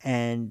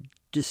 And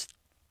just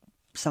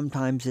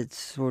sometimes it's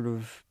sort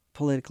of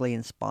politically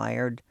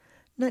inspired.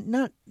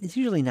 It's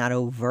usually not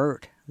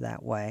overt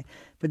that way.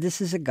 But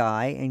this is a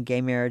guy, and gay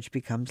marriage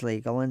becomes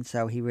legal, and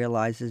so he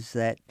realizes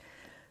that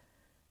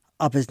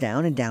up is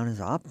down and down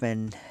is up,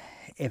 and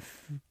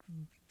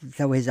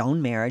so his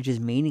own marriage is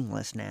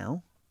meaningless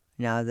now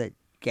that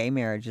gay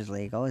marriage is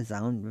legal. His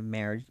own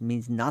marriage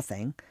means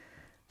nothing.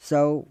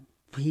 So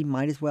he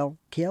might as well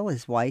kill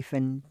his wife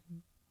and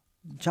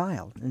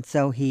child. And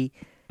so he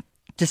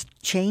just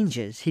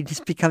changes. He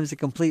just becomes a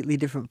completely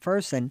different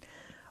person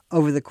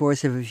over the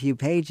course of a few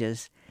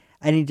pages,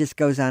 and he just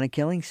goes on a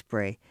killing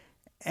spree.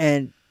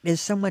 And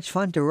it's so much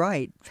fun to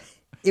write.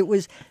 It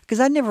was because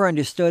I never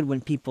understood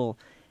when people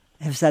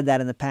have said that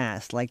in the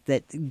past, like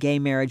that gay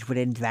marriage would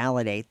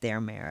invalidate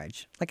their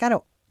marriage. Like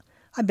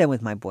I've been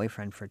with my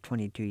boyfriend for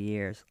 22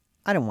 years.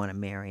 I don't want to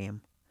marry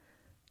him.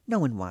 No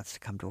one wants to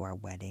come to our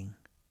wedding.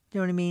 You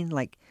know what I mean?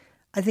 Like,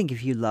 I think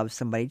if you love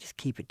somebody, just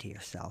keep it to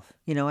yourself.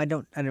 I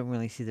don't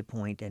really see the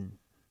point in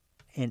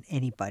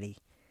anybody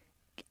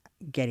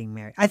getting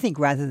married. I think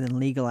rather than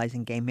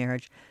legalizing gay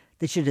marriage,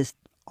 they should just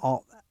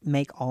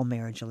make all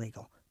marriage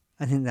illegal.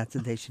 I think that's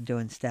what they should do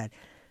instead.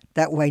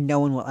 That way no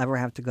one will ever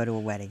have to go to a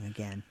wedding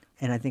again.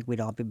 And I think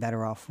we'd all be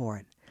better off for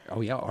it.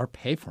 Oh, yeah, or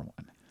pay for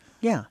one.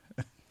 Yeah,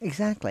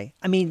 exactly.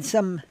 I mean,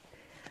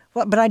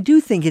 well, but I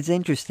do think it's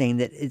interesting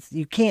that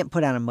you can't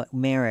put on a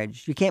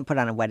marriage, you can't put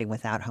on a wedding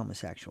without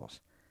homosexuals.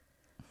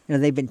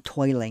 They've been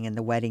toiling in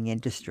the wedding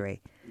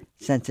industry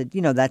since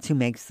that's who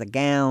makes the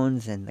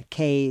gowns and the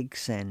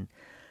cakes and,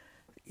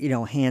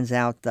 hands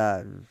out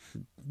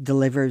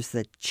delivers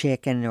the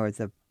chicken or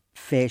the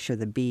fish or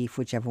the beef,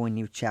 whichever one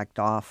you've checked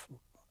off.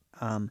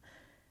 So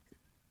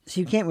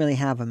you can't really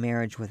have a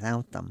marriage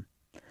without them.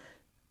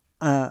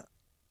 But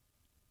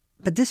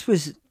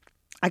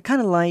I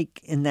kind of like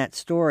in that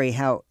story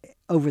how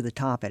over the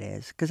top it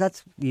is, because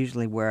that's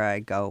usually where I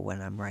go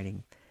when I'm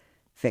writing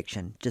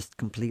fiction, just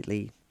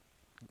completely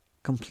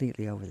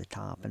over the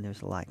top, and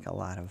there's a lot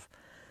of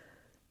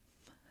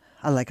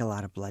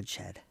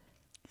bloodshed.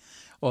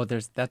 Well,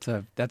 that's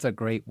a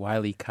great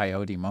Wile E.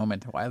 Coyote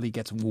moment. Wile E.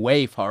 gets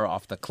way far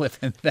off the cliff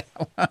in that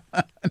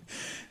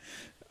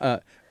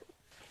one.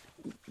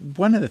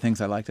 One of the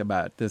things I liked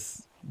about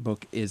this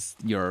book is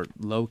your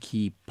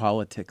low-key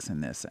politics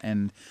in this,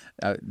 and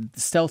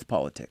stealth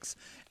politics.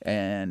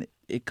 And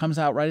it comes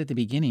out right at the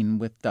beginning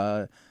with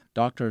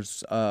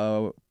Dentists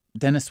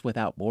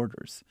Without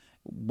Borders,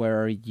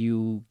 where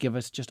you give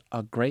us just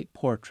a great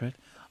portrait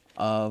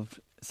of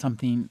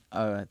something,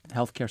 a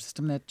healthcare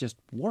system that just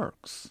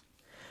works.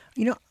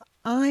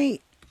 I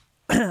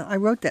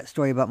wrote that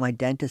story about my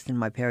dentist and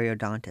my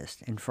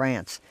periodontist in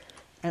France,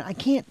 and I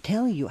can't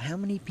tell you how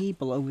many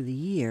people over the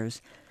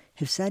years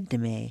have said to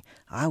me,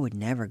 I would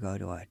never go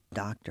to a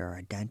doctor or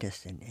a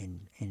dentist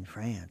in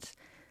France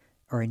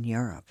or in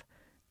Europe.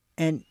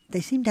 And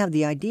they seem to have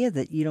the idea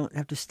that you don't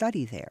have to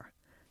study there.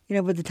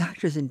 But the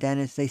doctors and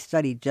dentists, they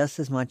study just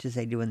as much as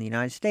they do in the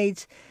United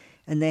States,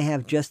 and they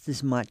have just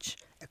as much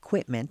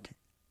equipment,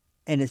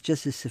 and it's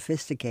just as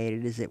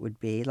sophisticated as it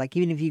would be. Like,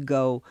 even if you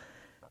go,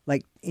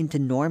 like, into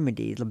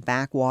Normandy, the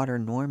backwater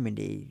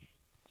Normandy,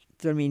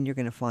 you're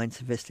going to find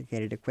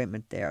sophisticated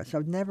equipment there. So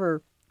I've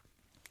never...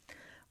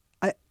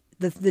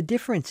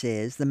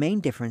 The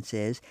main difference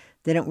is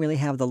they don't really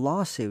have the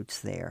lawsuits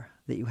there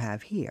that you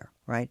have here,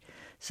 right?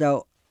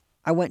 So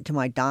I went to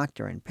my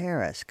doctor in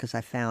Paris because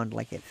I found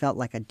it felt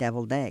like a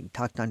deviled egg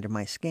tucked under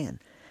my skin.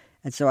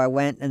 And so I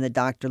went, and the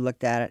doctor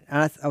looked at it,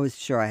 and I was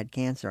sure I had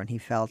cancer, and he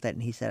felt it,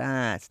 and he said,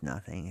 it's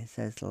nothing. He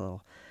says it's a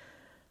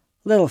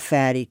little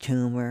fatty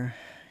tumor.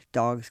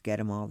 Dogs get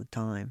them all the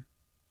time.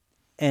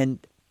 And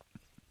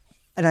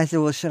I said,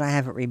 well, should I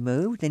have it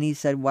removed? And he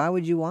said, why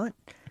would you want?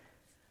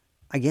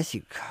 I guess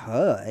you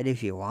could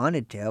if you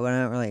wanted to, but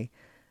I don't really.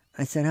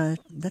 I said,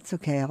 that's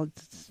okay. I'll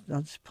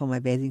just pull my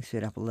bathing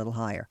suit up a little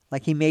higher.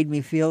 Like, he made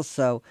me feel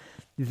so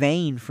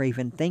vain for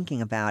even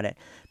thinking about it.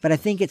 But I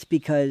think it's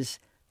because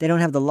they don't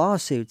have the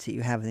lawsuits that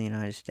you have in the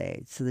United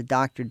States. So the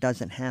doctor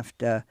doesn't have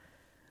to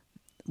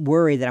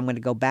worry that I'm going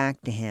to go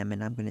back to him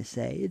and I'm going to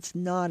say, it's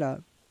not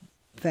a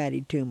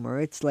fatty tumor.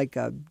 It's like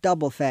a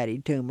double fatty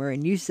tumor.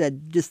 And you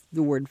said just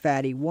the word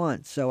fatty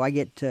once, so I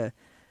get to,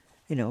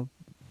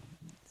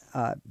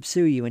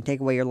 sue you and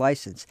take away your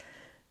license.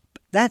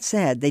 That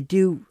said, they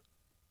do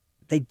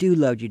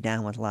load you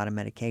down with a lot of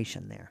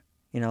medication there.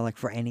 Like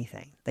for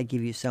anything, they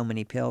give you so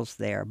many pills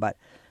there, but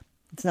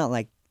it's not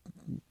like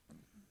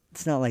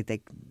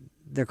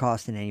they're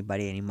costing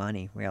anybody any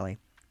money, really.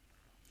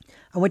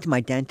 I went to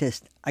my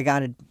dentist. I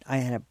decided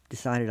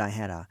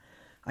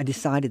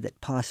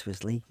that pus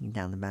was leaking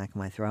down the back of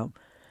my throat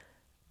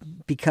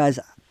because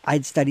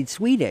I'd studied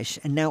Swedish,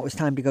 and now it was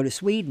time to go to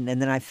Sweden,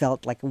 and then I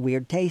felt like a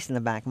weird taste in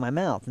the back of my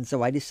mouth, and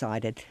so I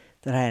decided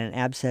that I had an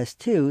abscessed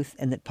tooth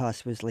and that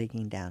pus was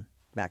leaking down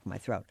the back of my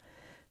throat.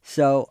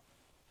 So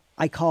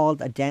I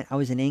called I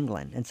was in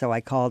England, and so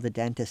I called a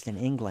dentist in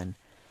England,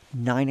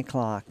 9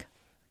 o'clock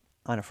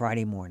on a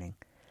Friday morning,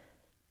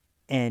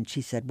 and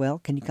she said, well,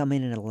 can you come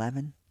in at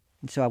 11?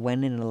 And so I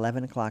went in at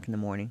 11 o'clock in the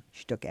morning.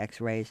 She took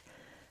x-rays.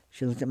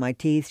 She looked at my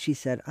teeth. She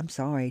said, I'm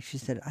sorry. She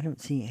said, I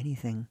don't see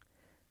anything.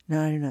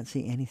 No, I do not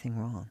see anything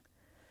wrong.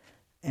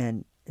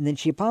 And then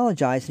she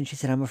apologized, and she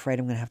said, I'm afraid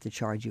I'm going to have to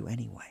charge you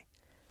anyway.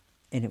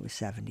 And it was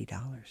 $70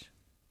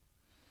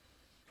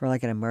 for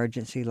like an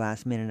emergency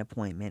last-minute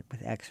appointment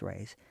with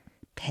x-rays,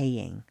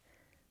 paying.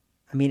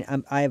 I mean,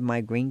 I have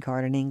my green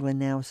card in England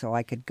now, so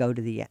I could go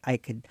to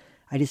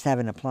I just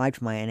haven't applied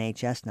for my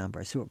NHS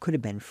number, so it could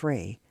have been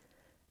free.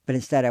 But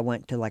instead I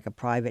went to like a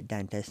private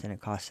dentist, and it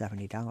cost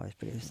 $70.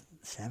 But it was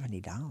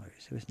 $70.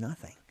 It was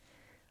nothing.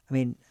 I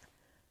mean,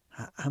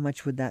 how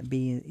much would that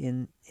be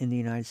in the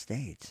United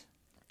States?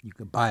 You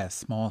could buy a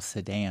small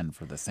sedan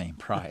for the same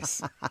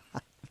price.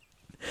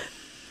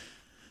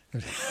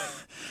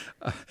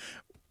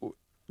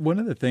 One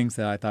of the things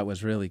that I thought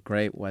was really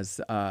great was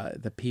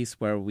the piece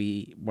where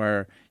we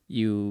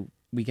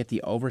get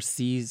the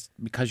overseas,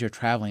 because you're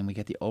traveling, we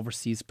get the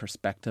overseas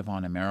perspective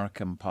on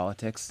American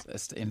politics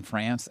in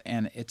France,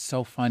 and it's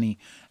so funny.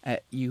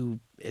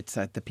 It's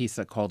the piece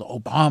called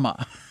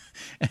Obama,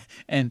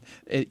 and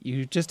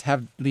you just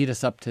lead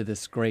us up to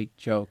this great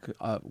joke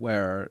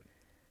where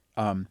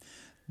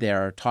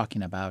they're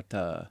talking about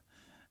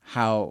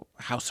how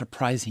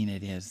surprising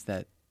it is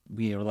that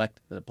we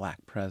elected a black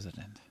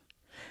president.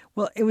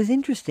 Well, it was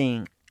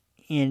interesting.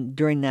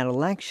 during that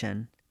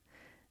election,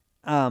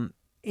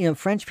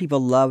 French people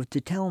loved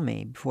to tell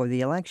me before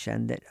the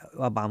election that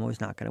Obama was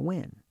not going to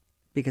win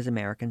because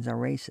Americans are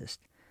racist.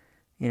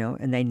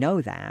 And they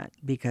know that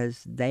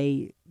because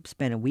they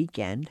spent a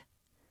weekend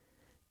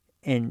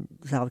in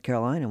South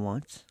Carolina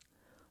once,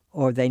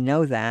 or they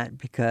know that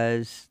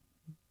because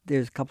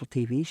there's a couple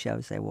TV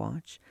shows they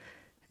watch,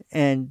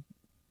 and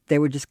they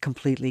were just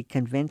completely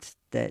convinced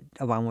that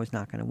Obama was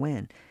not going to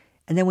win.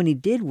 And then when he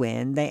did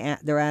win,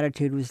 their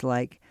attitude was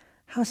like,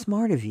 how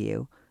smart of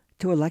you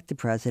to elect the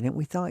president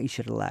we thought you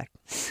should elect.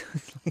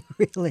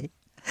 It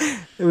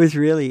was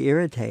really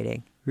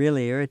irritating,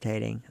 really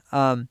irritating.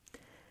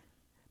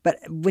 But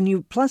when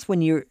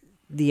you're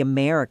the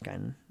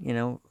American,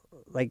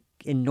 like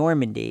in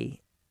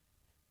Normandy,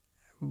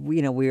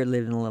 we were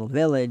living in a little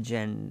village,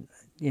 and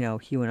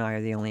Hugh and I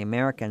are the only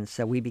Americans,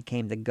 so we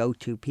became the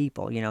go-to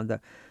people.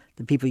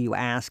 The people you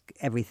ask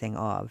everything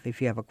of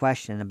if you have a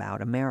question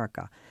about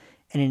America.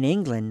 And in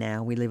England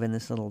now, we live in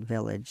this little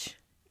village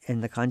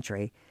in the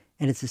country,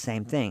 and it's the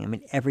same thing. I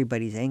mean,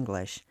 everybody's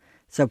English,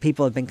 so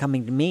people have been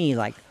coming to me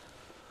like,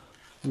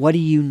 "What do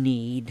you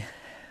need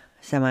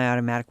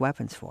semi-automatic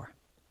weapons for?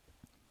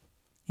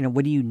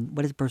 What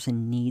does a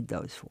person need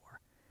those for?"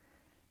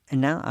 And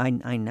now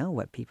I know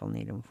what people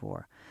need them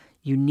for.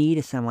 You need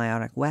a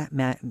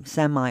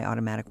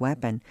semi-automatic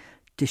weapon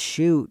to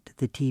shoot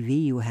the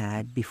TV you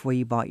had before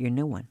you bought your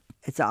new one.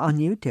 It's on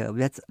YouTube.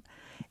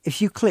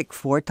 If you click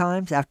 4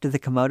 times after the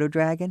Komodo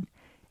dragon,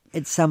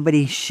 it's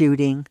somebody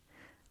shooting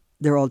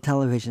their old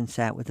television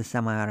set with a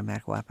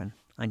semi-automatic weapon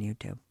on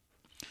YouTube.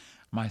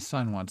 My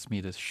son wants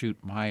me to shoot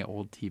my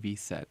old TV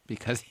set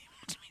because he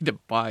wants me to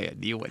buy a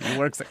new one. He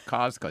works at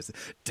Costco. I said,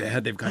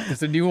 Dad, they've got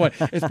this a new one.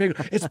 It's bigger.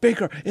 It's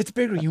bigger. It's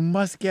bigger. You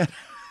must get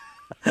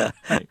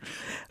it.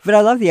 But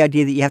I love the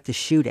idea that you have to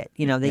shoot it.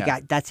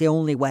 That's the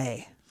only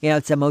way.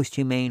 It's the most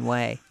humane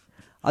way.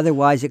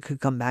 Otherwise, it could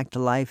come back to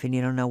life, and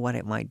you don't know what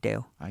it might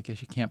do. I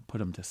guess you can't put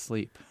them to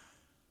sleep.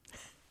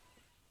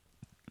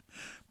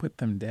 Put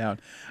them down.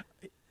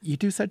 You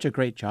do such a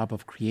great job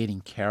of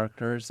creating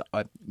characters,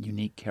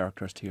 unique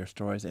characters to your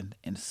stories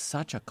in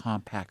such a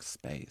compact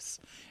space.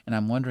 And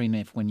I'm wondering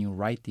if when you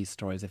write these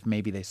stories, if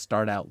maybe they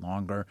start out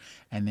longer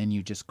and then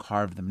you just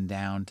carve them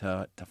down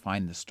to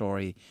find the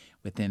story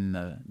within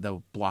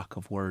the block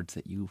of words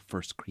that you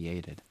first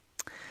created.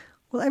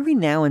 Well, every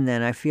now and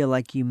then I feel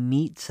like you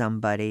meet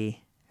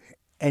somebody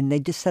and they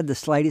just said the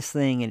slightest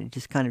thing and it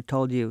just kind of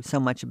told you so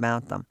much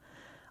about them.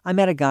 I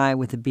met a guy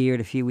with a beard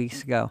a few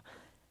weeks ago,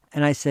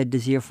 and I said,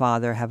 "Does your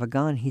father have a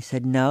gun?" He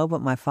said, "No, but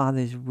my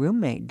father's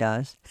roommate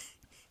does."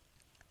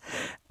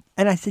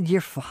 And I said, "Your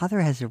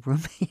father has a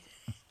roommate?"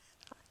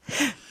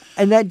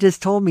 And that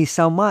just told me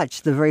so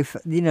much, just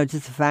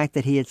the fact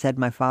that he had said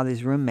my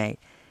father's roommate.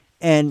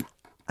 And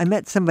I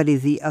met somebody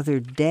the other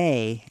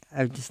day,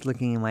 I was just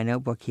looking in my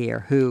notebook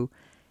here, who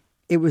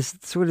it was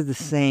sort of the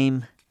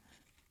same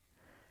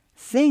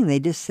thing. They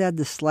just said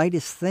the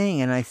slightest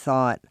thing, and I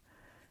thought,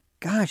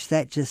 gosh,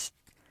 that just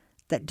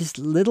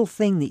little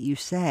thing that you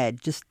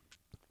said, just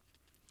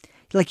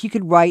like you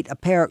could write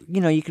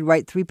you could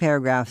write 3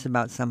 paragraphs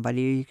about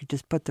somebody, or you could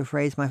just put the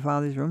phrase "my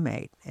father's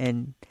roommate"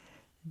 and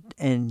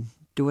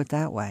do it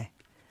that way.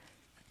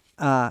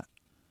 I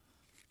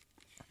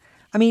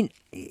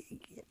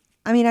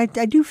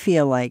do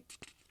feel like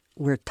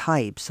we're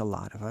types, a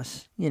lot of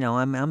us.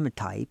 I'm a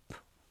type.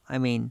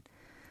 You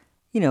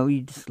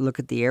just look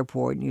at the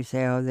airport and you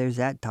say, "Oh, there's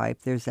that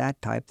type, there's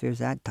that type, there's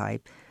that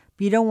type."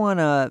 But you don't want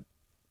to,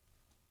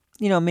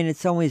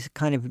 it's always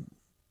kind of,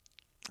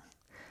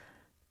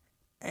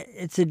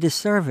 it's a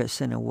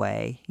disservice in a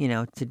way,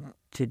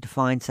 to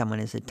define someone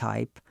as a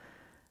type.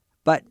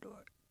 But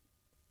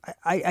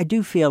I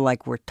do feel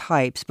like we're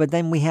types, but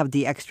then we have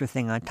the extra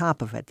thing on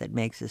top of it that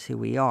makes us who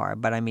we are.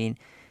 But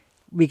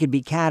we could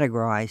be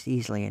categorized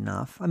easily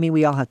enough.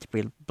 We all have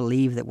to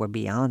believe that we're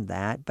beyond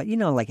that. But,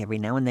 like every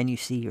now and then you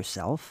see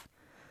yourself.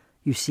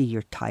 You see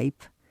your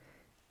type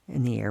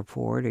in the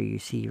airport, or you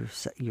see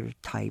your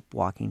type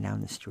walking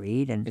down the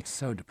street. And it's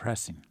so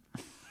depressing.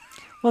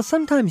 Well,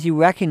 sometimes you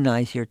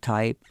recognize your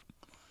type,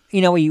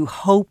 or you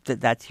hope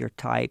that that's your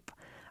type.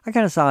 I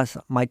kind of saw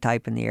my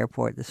type in the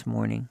airport this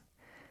morning.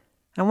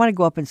 I want to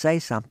go up and say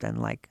something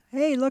like,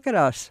 "Hey, look at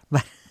us."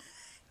 But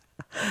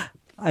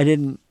I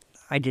didn't.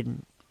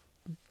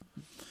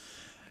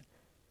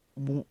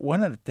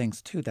 One of the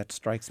things, too, that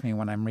strikes me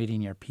when I'm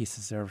reading your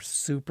pieces, they're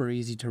super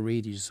easy to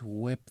read. You just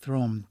whip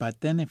through them.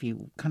 But then if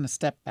you kind of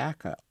step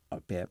back a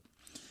bit,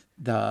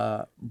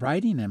 the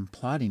writing and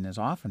plotting is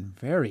often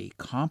very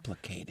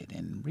complicated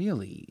and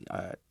really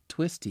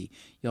twisty.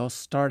 You'll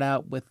start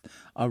out with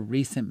a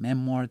recent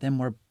memoir, then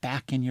we're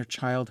back in your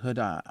childhood.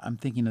 I'm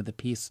thinking of the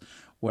piece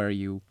where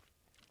you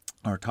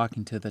are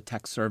talking to the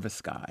tech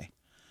service guy.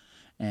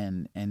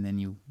 And then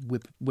you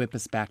whip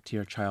us back to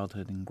your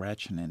childhood in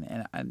Gretchen.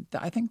 And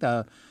I think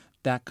that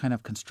kind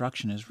of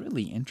construction is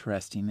really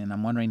interesting. And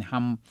I'm wondering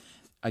how,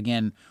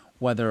 again,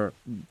 whether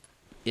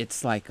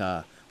it's like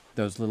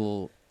those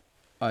little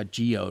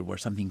geode where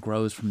something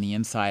grows from the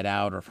inside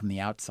out or from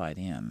the outside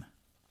in.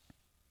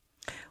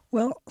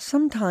 Well,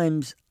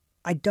 sometimes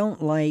I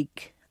don't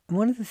like.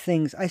 One of the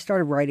things I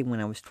started writing when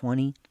I was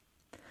 20,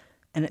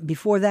 and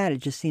before that, it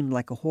just seemed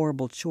like a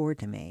horrible chore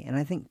to me. And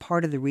I think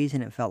part of the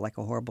reason it felt like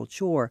a horrible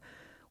chore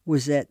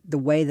was that the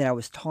way that I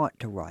was taught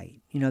to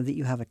write, that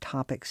you have a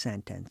topic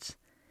sentence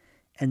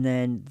and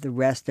then the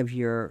rest of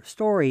your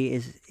story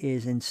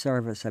is in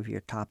service of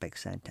your topic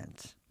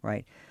sentence,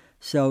 right?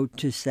 So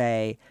to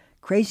say,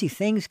 crazy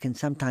things can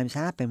sometimes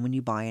happen when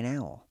you buy an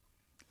owl,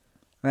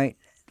 right?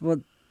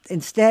 Well,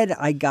 instead,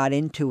 I got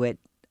into it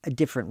a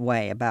different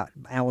way about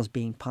owls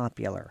being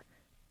popular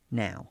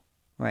now,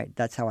 right?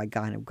 That's how I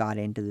kind of got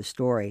into the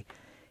story.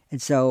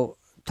 And so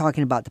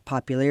talking about the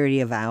popularity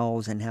of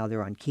owls and how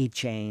they're on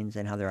keychains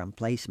and how they're on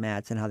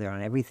placemats and how they're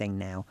on everything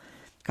now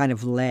kind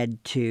of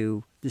led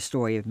to the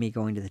story of me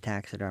going to the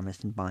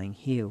taxidermist and buying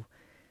Hugh,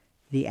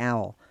 the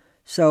owl.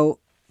 So,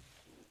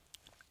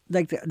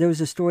 there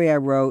was a story I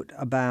wrote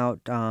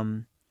about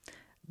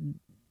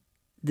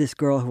this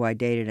girl who I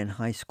dated in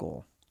high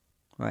school,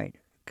 right?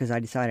 Because I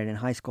decided in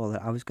high school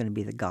that I was going to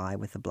be the guy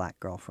with the black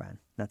girlfriend.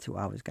 That's who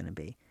I was going to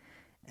be.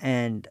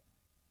 And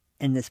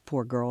this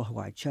poor girl who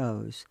I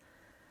chose.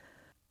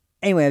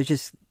 Anyway, I was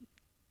just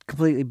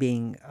completely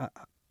being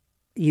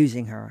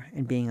using her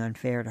and being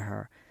unfair to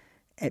her.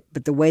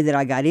 But the way that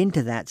I got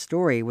into that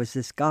story was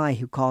this guy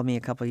who called me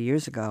a couple of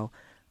years ago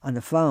on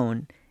the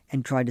phone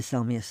and tried to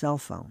sell me a cell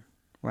phone,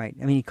 right?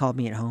 I mean, he called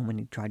me at home and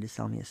he tried to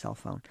sell me a cell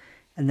phone.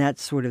 And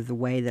that's sort of the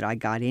way that I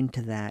got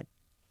into that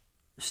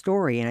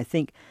story. And I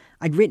think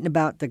I'd written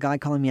about the guy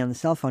calling me on the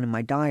cell phone in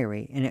my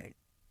diary.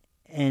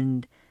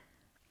 And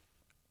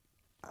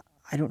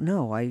I don't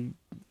know, I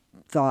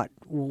thought,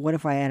 well, what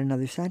if I add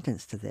another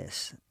sentence to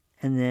this?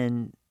 And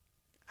then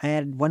I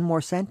added one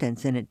more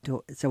sentence in it,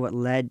 so it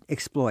led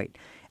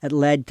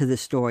to the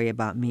story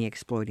about me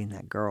exploiting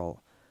that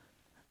girl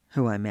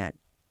who I met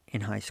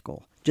in high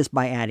school, just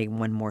by adding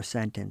one more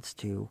sentence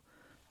to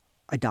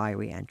a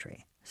diary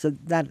entry. So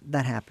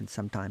that happens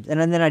sometimes.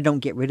 And then I don't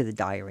get rid of the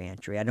diary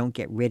entry. I don't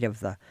get rid of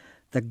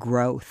the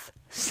growth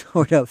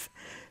sort of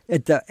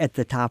at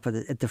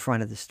the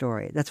front of the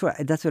story. That's what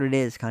it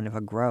is, kind of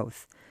a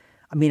growth.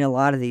 I mean, a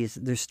lot of these,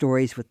 there's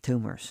stories with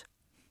tumors,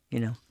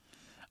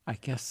 I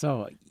guess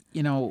so.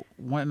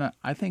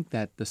 I think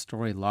that the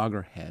story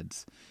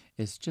Loggerheads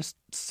is just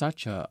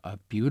such a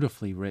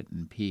beautifully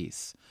written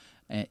piece.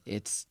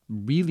 It's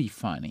really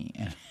funny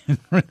and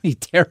really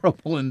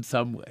terrible in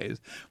some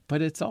ways,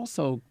 but it's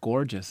also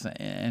gorgeous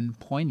and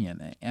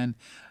poignant. And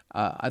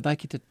I'd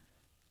like you to,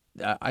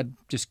 I'm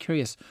just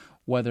curious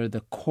whether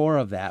the core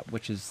of that,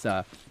 which is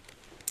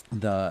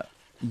the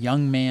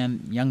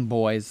young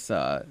boy's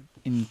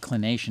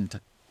inclination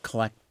to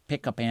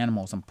pick up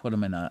animals and put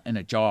them in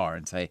a jar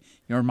and say,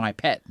 "You're my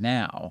pet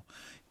now,"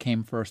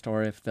 came first,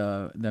 or if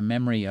the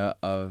memory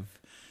of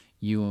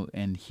you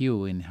and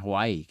Hugh in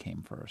Hawaii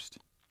came first.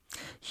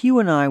 Hugh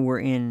and I were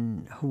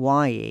in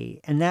Hawaii,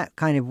 and that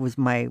kind of was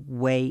my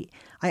way.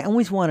 I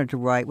always wanted to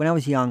write. When I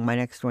was young, my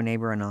next-door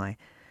neighbor and I,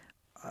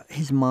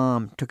 his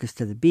mom took us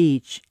to the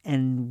beach,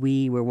 and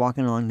we were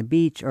walking along the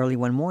beach early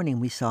one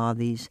morning. We saw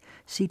these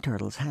sea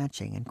turtles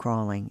hatching and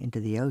crawling into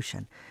the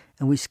ocean,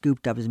 and we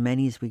scooped up as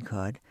many as we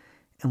could,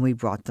 and we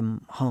brought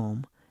them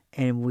home,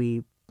 and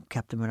we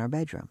kept them in our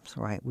bedrooms,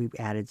 right? We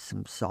added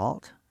some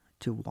salt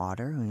to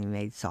water, and we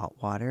made salt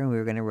water, and we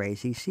were going to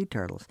raise these sea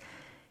turtles.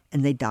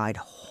 And they died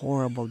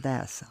horrible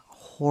deaths.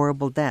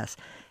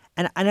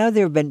 And I know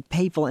there have been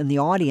people in the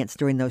audience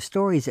during those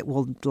stories that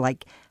will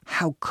like,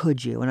 how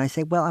could you? And I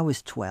say, well, I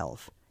was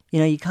 12.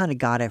 You kind of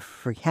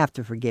have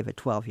to forgive a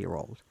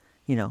 12-year-old,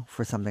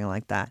 for something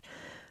like that.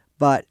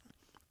 But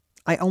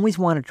I always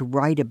wanted to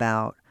write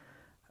about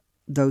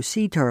those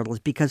sea turtles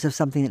because of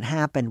something that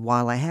happened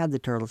while I had the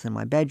turtles in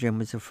my bedroom. It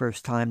was the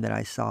first time that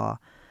I saw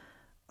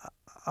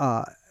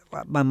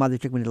my mother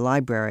took me to the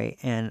library,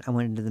 and I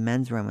went into the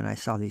men's room, and I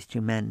saw these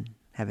two men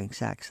having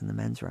sex in the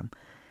men's room.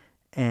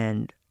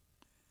 And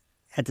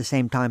at the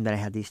same time that I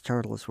had these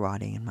turtles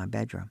rotting in my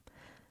bedroom.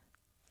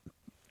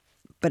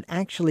 But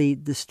actually,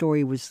 the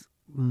story was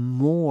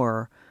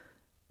more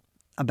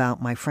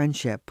about my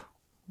friendship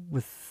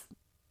with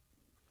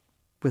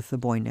the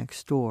boy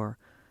next door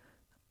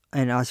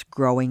and us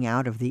growing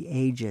out of the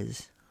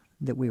ages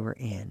that we were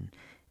in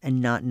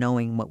and not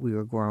knowing what we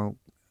were growing.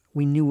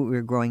 We knew what we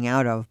were growing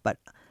out of, but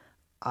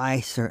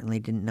I certainly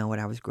didn't know what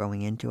I was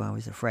growing into. I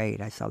was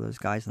afraid. I saw those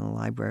guys in the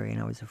library,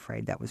 and I was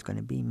afraid that was going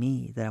to be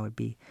me, that I would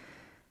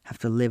have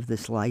to live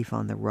this life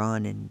on the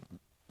run and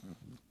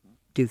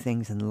do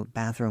things in the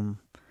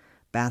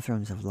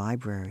bathrooms of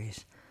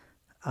libraries.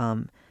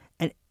 And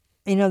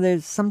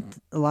there's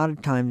a lot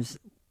of times,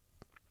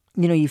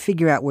 you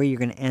figure out where you're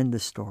going to end the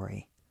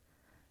story,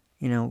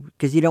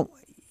 because you don't.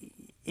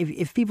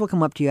 If people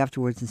come up to you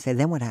afterwards and say,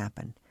 "Then what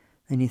happened?"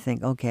 then you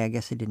think, "Okay, I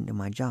guess I didn't do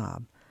my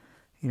job,"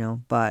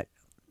 But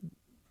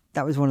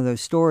that was one of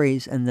those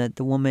stories, and that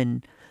the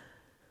woman,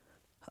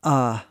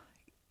 a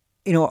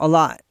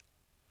lot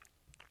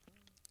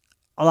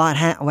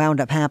wound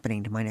up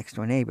happening to my next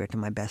door neighbor, to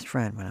my best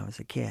friend when I was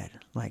a kid.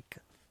 Like,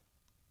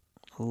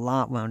 a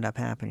lot wound up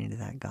happening to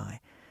that guy.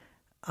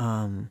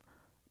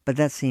 But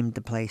that seemed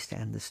the place to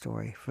end the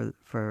story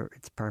for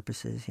its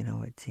purposes.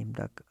 It seemed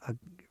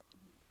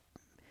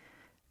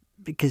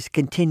because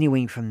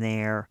continuing from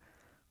there,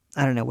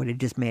 I don't know, would have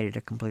just made it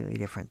a completely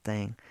different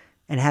thing.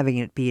 And having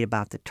it be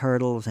about the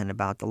turtles and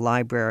about the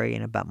library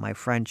and about my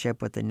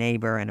friendship with the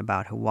neighbor and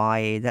about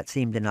Hawaii, that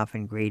seemed enough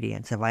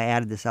ingredients. If I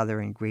added this other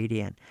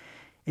ingredient,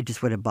 it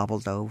just would have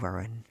bubbled over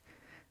and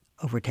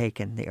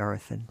overtaken the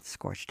earth and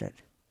scorched it.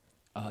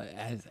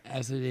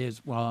 As it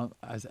is, well,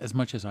 as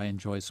much as I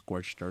enjoy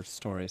scorched earth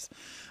stories,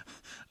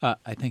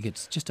 I think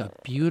it's just a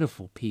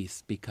beautiful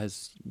piece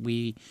because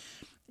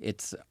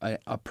it's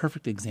a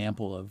perfect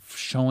example of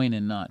showing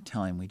and not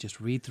telling. We just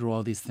read through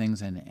all these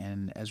things,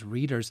 and as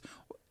readers,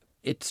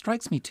 it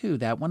strikes me too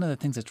that one of the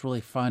things that's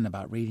really fun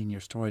about reading your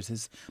stories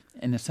is,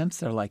 in a sense,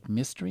 they're like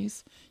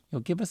mysteries.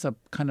 You'll give us a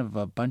kind of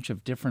a bunch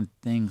of different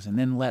things and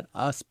then let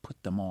us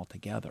put them all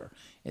together.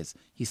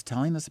 He's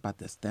telling us about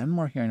this, then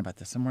we're hearing about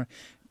this,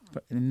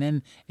 and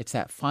then it's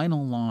that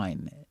final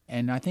line.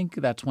 And I think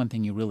that's one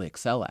thing you really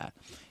excel at,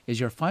 is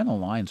your final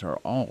lines are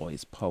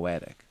always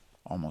poetic,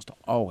 almost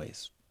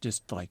always,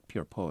 just like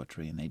pure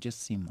poetry. And they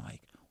just seem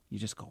like, you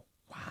just go,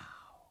 wow.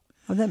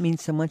 Oh, that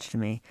means so much to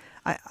me.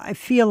 I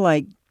feel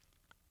like,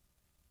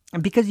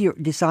 because you're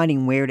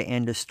deciding where to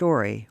end a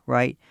story,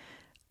 right?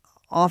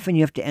 Often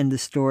you have to end the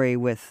story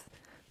with,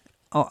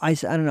 I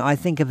don't know, I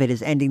think of it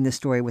as ending the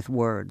story with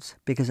words,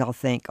 because I'll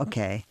think,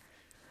 okay,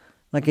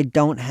 like I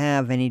don't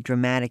have any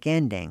dramatic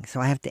ending, so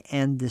I have to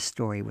end this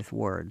story with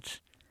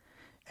words.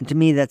 And to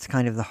me, that's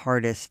kind of the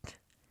hardest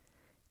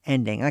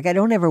ending. Like, I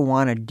don't ever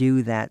want to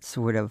do that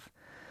sort of,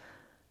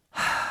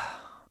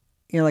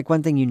 like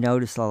one thing you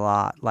notice a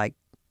lot,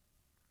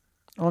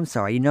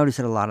 you notice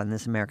it a lot in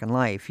This American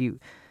Life.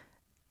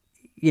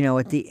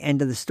 At the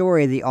end of the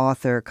story, the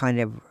author kind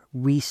of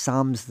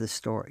resums the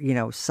story,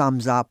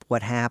 sums up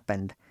what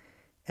happened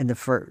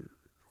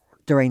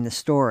during the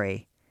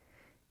story.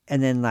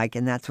 And then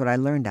and that's what I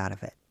learned out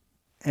of it.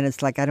 And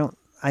it's like, I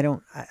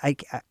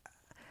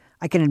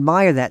can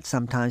admire that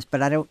sometimes,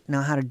 but I don't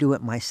know how to do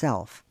it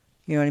myself.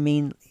 You know what I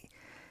mean?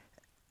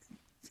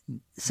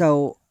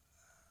 So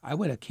I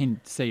would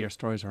say your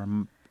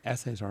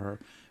essays are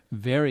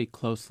very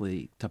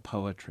closely to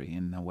poetry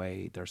in the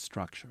way they're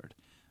structured.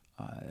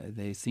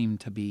 They seem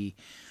to be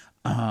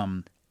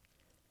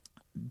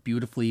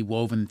beautifully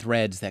woven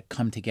threads that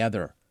come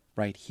together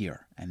right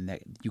here, and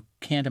that you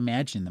can't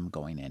imagine them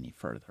going any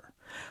further.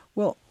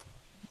 Well,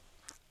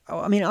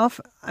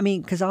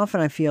 because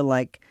often I feel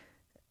like,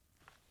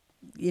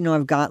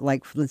 I've got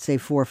let's say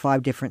 4 or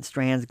 5 different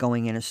strands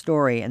going in a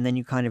story, and then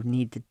you kind of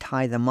need to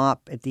tie them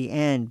up at the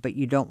end, but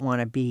you don't want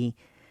to be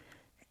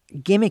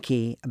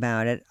gimmicky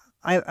about it.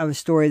 I have a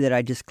story that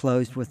I just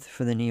closed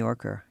for the New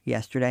Yorker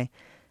yesterday,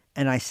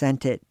 and I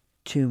sent it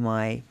to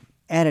my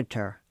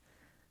editor.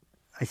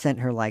 I sent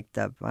her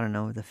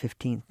the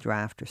 15th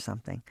draft or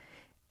something,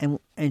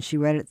 and she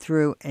read it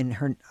through, and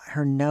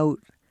her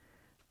note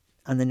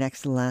on the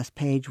next to the last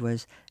page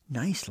was,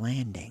 "Nice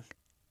landing,"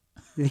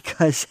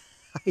 because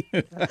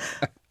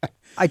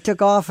I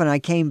took off and I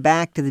came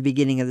back to the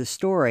beginning of the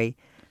story,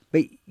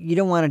 but you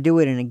don't want to do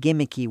it in a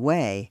gimmicky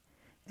way.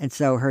 And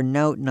so her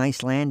note,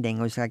 "Nice landing,"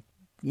 was like,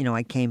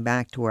 I came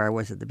back to where I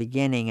was at the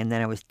beginning, and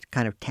then I was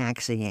kind of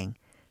taxiing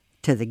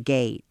to the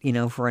gate,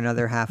 for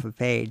another half a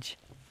page.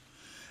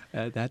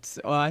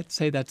 I'd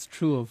say that's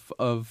true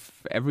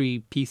of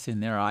every piece in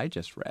there I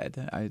just read.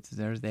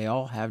 They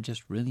all have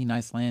just really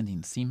nice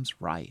landings.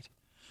 Seems right.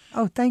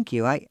 Oh, thank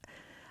you. A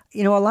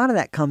lot of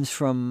that comes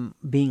from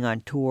being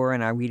on tour,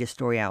 and I read a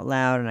story out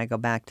loud, and I go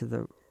back to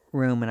the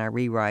room and I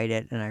rewrite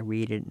it, and I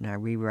read it and I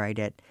rewrite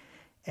it,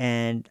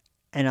 and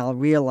I'll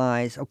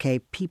realize, okay,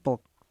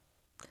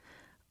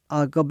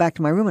 I'll go back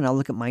to my room and I'll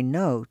look at my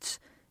notes,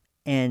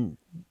 and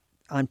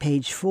on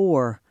page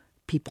 4,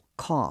 people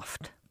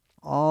coughed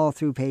all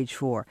through page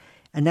 4.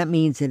 And that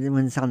means that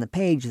when it's on the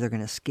page, they're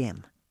going to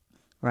skim,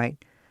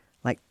 right?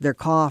 Like they're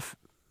coughing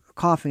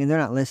and they're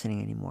not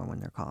listening anymore when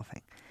they're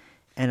coughing.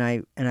 And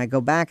I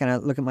go back and I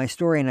look at my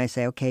story and I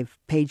say, okay,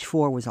 page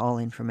 4 was all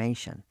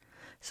information.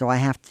 So I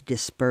have to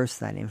disperse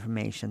that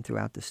information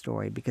throughout the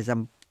story because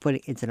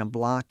it's in a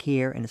block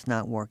here and it's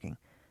not working.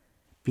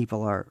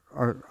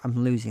 I'm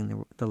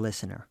losing the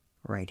listener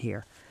right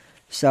here.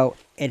 So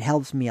it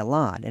helps me a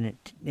lot, and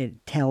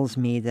it tells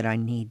me that I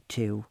need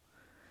to,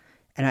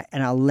 and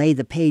I'll lay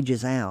the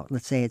pages out.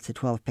 Let's say it's a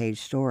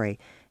 12-page story,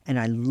 and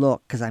I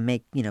look, because I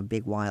make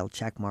big wild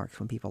check marks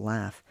when people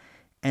laugh,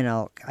 and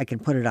I can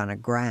put it on a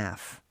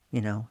graph,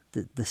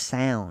 the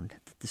sound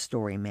that the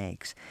story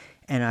makes,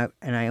 and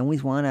I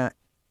always I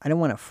don't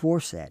want to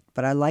force it,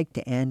 but I like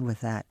to end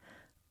with that,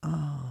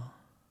 oh.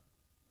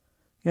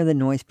 The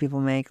noise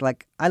people make?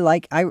 I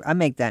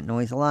make that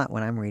noise a lot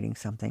when I'm reading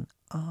something.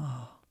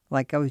 Oh.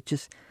 Like I was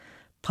just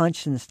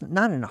punched in the stomach,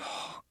 not in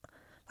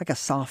like a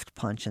soft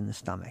punch in the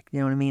stomach. You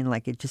know what I mean?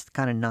 Like it just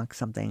kind of knocked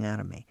something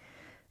out of me.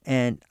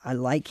 And I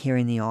like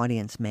hearing the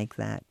audience make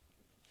that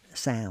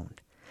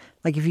sound.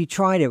 Like if you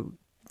try to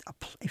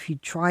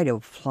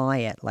apply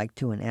it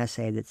to an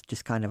essay that's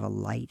just kind of a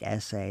light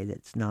essay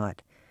that's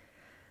not,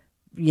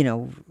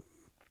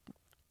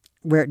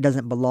 where it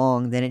doesn't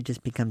belong, then it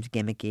just becomes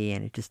gimmicky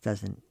and it just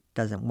doesn't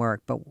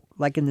work. But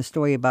like in the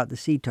story about the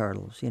sea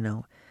turtles,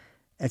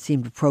 it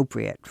seemed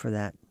appropriate for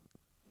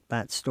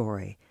that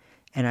story.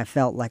 And I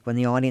felt like when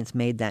the audience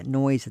made that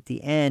noise at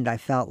the end, I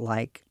felt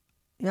like,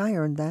 I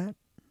earned that.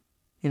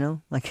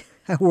 Like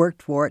I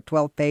worked for it,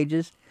 12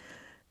 pages,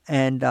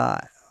 and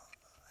I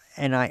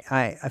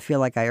feel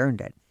like I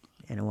earned it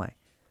in a way.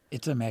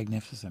 It's a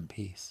magnificent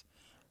piece.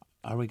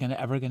 Are we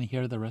ever going to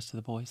hear the rest of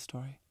the boy's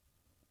story?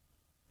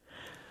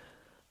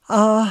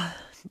 I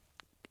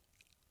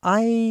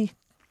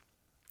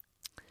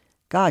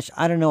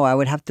don't know. I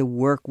would have to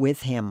work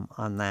with him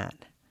on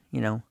that.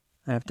 I'd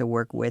have to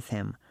work with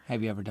him.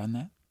 Have you ever done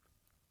that?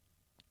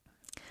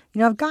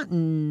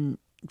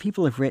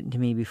 People have written to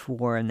me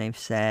before and they've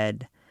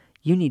said,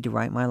 you need to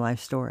write my life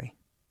story,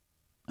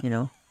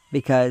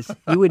 because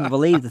you wouldn't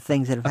believe the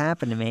things that have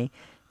happened to me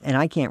and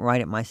I can't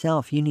write it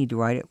myself. You need to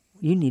write it.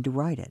 You need to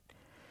write it.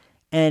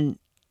 And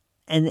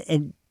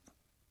the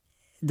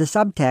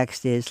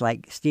subtext is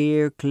like,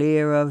 steer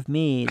clear of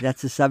me.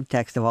 That's the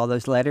subtext of all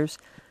those letters.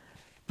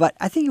 But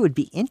I think it would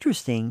be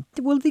interesting.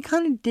 Well,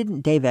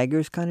 didn't Dave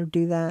Eggers kind of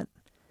do that?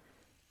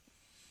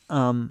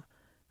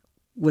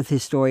 With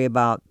his story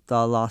about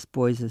the Lost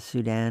Boys of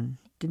Sudan.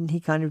 Didn't he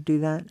kind of do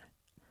that?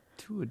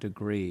 To a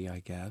degree, I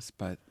guess.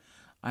 But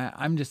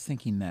I'm just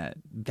thinking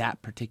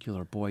that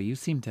particular boy, you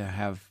seem to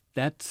have,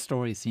 that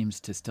story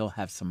seems to still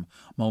have some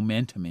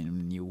momentum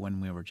in you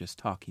when we were just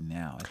talking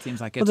now. It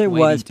seems like it's there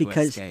waiting was to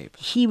because escape.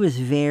 he was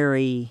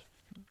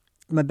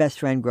my best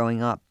friend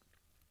growing up,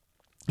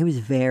 he was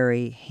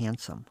very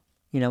handsome.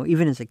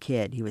 Even as a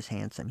kid, he was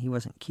handsome. He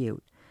wasn't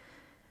cute.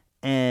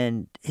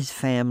 And his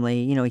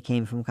family, he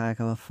came from kind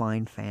of a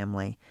fine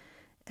family.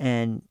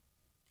 And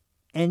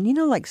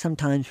like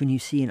sometimes when you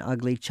see an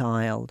ugly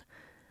child,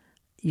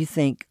 you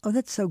think, oh,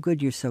 that's so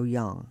good you're so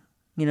young.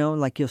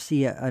 Like you'll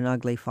see an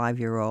ugly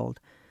 5-year-old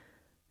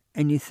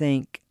and you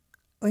think,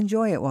 oh,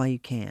 enjoy it while you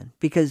can.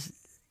 Because,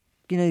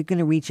 you're going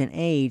to reach an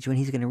age when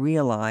he's going to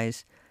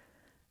realize,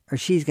 or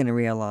she's going to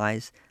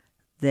realize,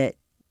 that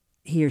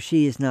he or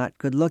she is not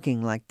good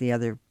looking like the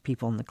other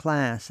people in the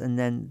class. And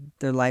then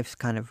their life's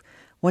kind of,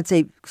 once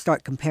they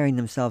start comparing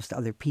themselves to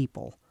other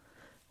people,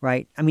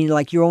 right? I mean,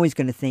 like you're always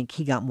going to think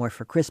he got more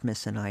for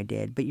Christmas than I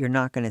did, but you're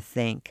not going to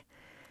think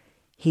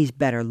he's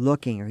better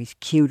looking or he's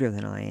cuter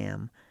than I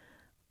am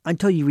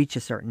until you reach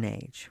a certain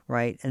age,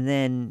 right? And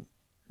then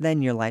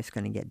your life's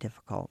going to get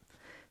difficult.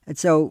 And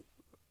so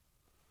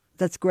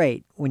that's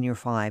great when you're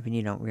 5 and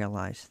you don't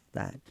realize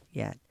that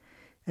yet.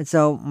 And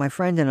so my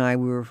friend and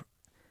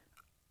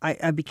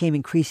I became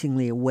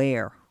increasingly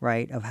aware,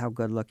 right, of how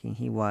good looking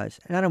he was.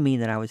 And I don't mean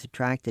that I was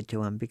attracted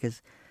to him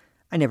because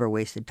I never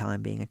wasted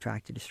time being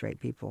attracted to straight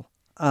people.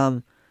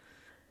 To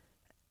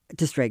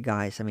straight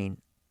guys, I mean.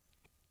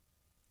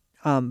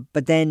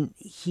 But then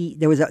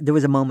there was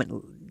a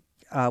moment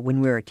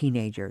when we were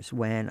teenagers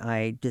when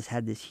I just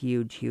had this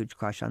huge, huge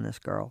crush on this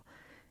girl,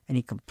 and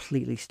he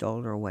completely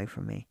stole her away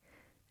from me,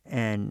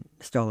 and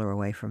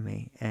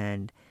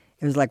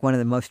it was like one of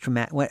the most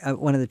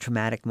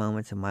traumatic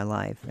moments of my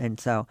life. And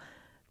so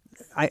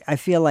I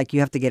feel like you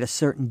have to get a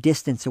certain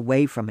distance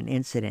away from an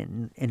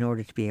incident in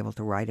order to be able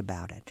to write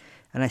about it.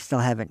 And I still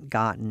haven't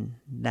gotten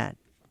that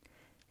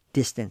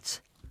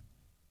distance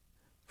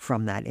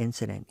from that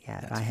incident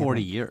yet. That's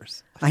 40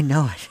 years. I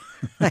know it.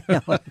 I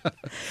know it.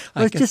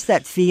 Well, it's just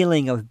that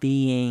feeling of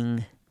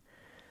being,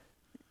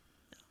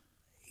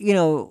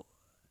 teen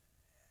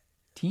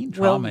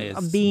trauma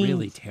is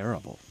really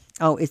terrible.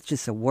 Oh, it's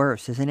just the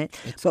worst, isn't it?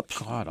 It's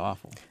god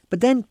awful.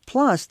 But then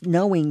plus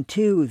knowing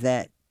too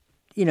that,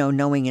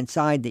 knowing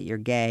inside that you're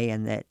gay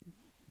and that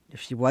if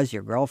she was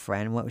your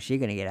girlfriend, what was she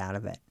going to get out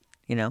of it?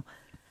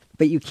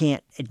 But you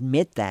can't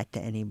admit that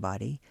to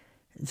anybody.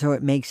 So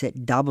it makes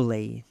it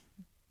doubly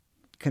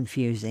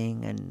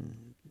confusing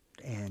and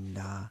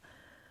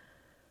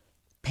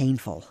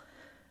painful,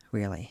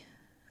 really.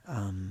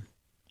 Well,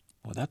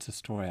 that's a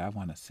story I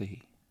want to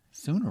see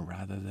sooner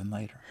rather than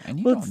later. And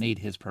you don't need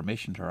his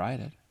permission to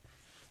write it.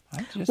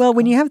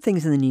 When you have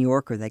things in the New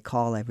Yorker, they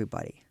call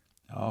everybody.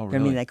 Oh, really? I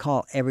mean, they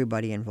call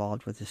everybody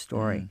involved with the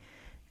story.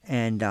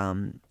 But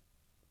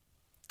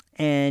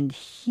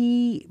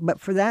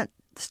for that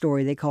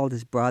story, they called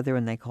his brother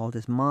and they called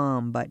his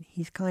mom, but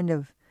he's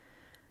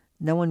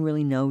no one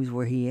really knows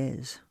where he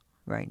is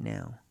right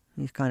now.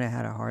 He's kind of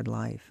had a hard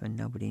life and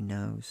nobody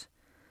knows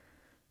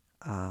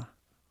how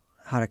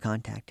to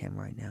contact him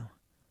right now.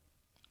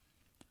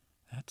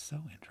 That's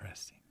so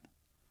interesting.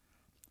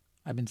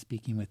 I've been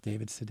speaking with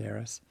David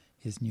Sedaris.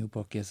 His new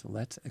book is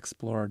Let's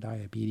Explore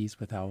Diabetes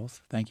with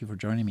Owls. Thank you for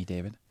joining me,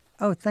 David.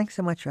 Oh, thanks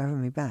so much for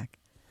having me back.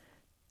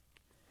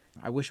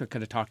 I wish I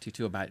could have talked to you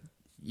too about,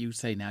 you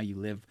say now you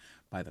live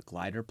by the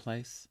glider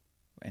place.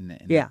 And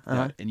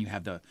you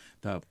have the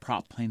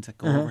prop planes that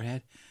go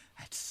overhead.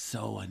 That's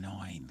so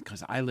annoying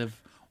because where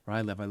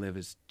I live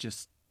is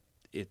just,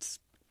 it's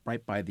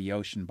right by the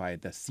ocean by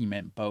the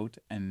cement boat,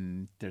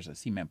 and there's a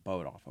cement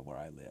boat off of where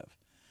I live.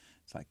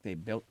 It's like they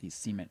built these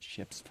cement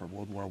ships for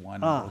World War I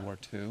and World War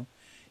II.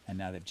 and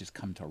now they've just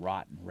come to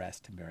rot and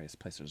rest in various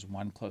places. There's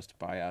one close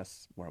by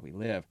us where we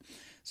live.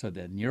 So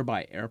the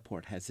nearby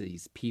airport has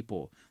these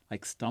people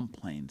like stump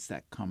planes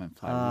that come and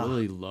fly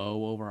really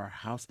low over our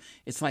house.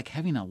 It's like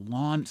having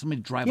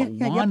somebody drive a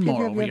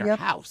lawnmower over your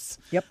house.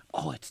 Yep.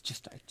 Oh, it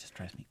just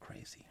drives me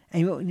crazy.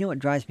 And you know what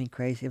drives me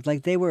crazy? If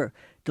like they were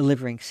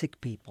delivering sick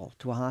people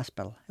to a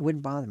hospital, it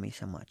wouldn't bother me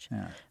so much.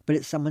 Yeah. But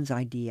it's someone's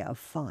idea of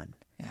fun.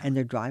 Yeah. And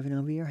they're driving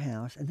over your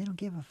house and they don't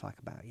give a fuck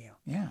about you.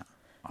 Yeah.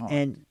 Oh.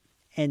 And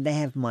they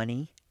have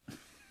money. Do you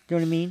know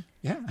what I mean?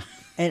 Yeah.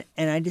 And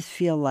I just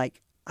feel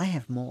like I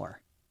have more.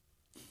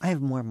 I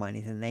have more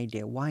money than they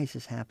do. Why is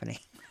this happening?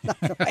 If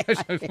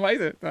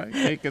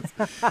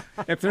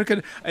they're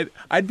gonna,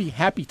 I'd be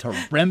happy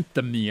to rent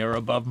them the air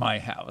above my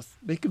house.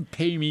 They can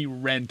pay me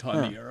rent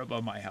on the air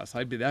above my house.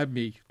 That'd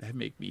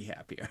make me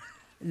happier.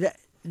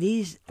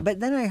 But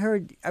then I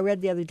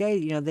read the other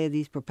day, they have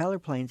these propeller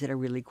planes that are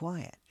really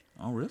quiet.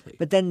 Oh, really?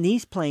 But then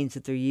these planes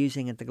that they're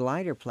using at the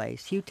glider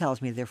place, Hugh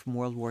tells me they're from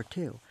World War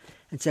II.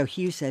 And so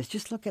Hugh says,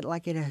 just look at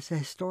like it as a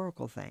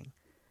historical thing.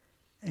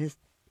 And it's,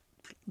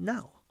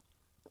 no.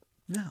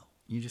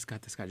 You just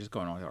got this guy just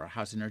going over our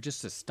house, and they're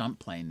just a stunt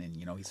plane, and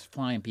he's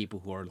flying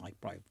people who are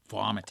like probably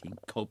vomiting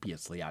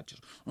copiously out,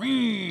 just.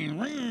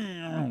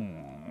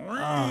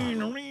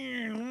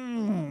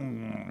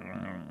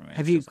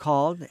 Have you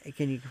called?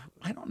 Can you?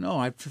 I don't know.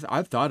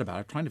 I've thought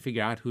about it, trying to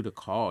figure out who to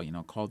call.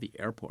 Call the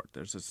airport.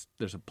 There's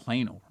a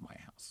plane over my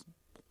house.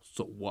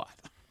 So what?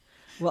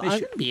 Well, they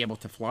shouldn't be able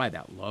to fly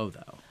that low,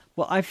 though.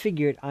 Well, I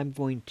figured I'm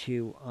going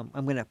to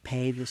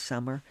pay this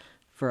summer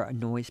for a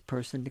noise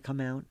person to come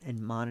out and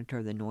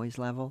monitor the noise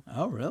level.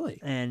 Oh, really?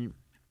 And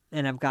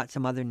I've got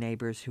some other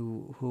neighbors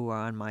who are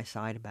on my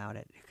side about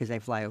it because they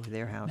fly over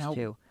their house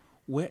too.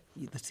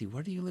 Let's see,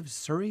 where do you live?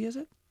 Surrey, is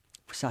it?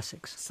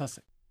 Sussex.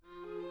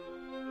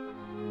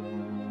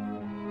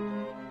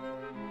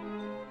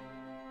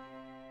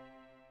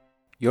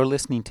 You're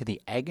listening to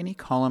the Agony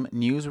Column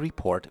News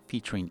Report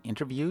featuring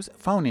interviews,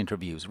 phone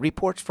interviews,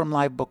 reports from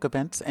live book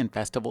events and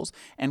festivals,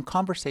 and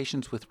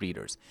conversations with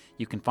readers.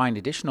 You can find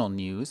additional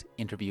news,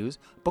 interviews,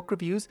 book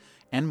reviews,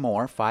 and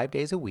more 5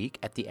 days a week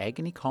at the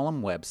Agony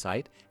Column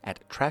website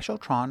at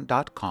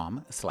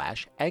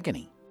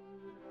trashotron.com/agony.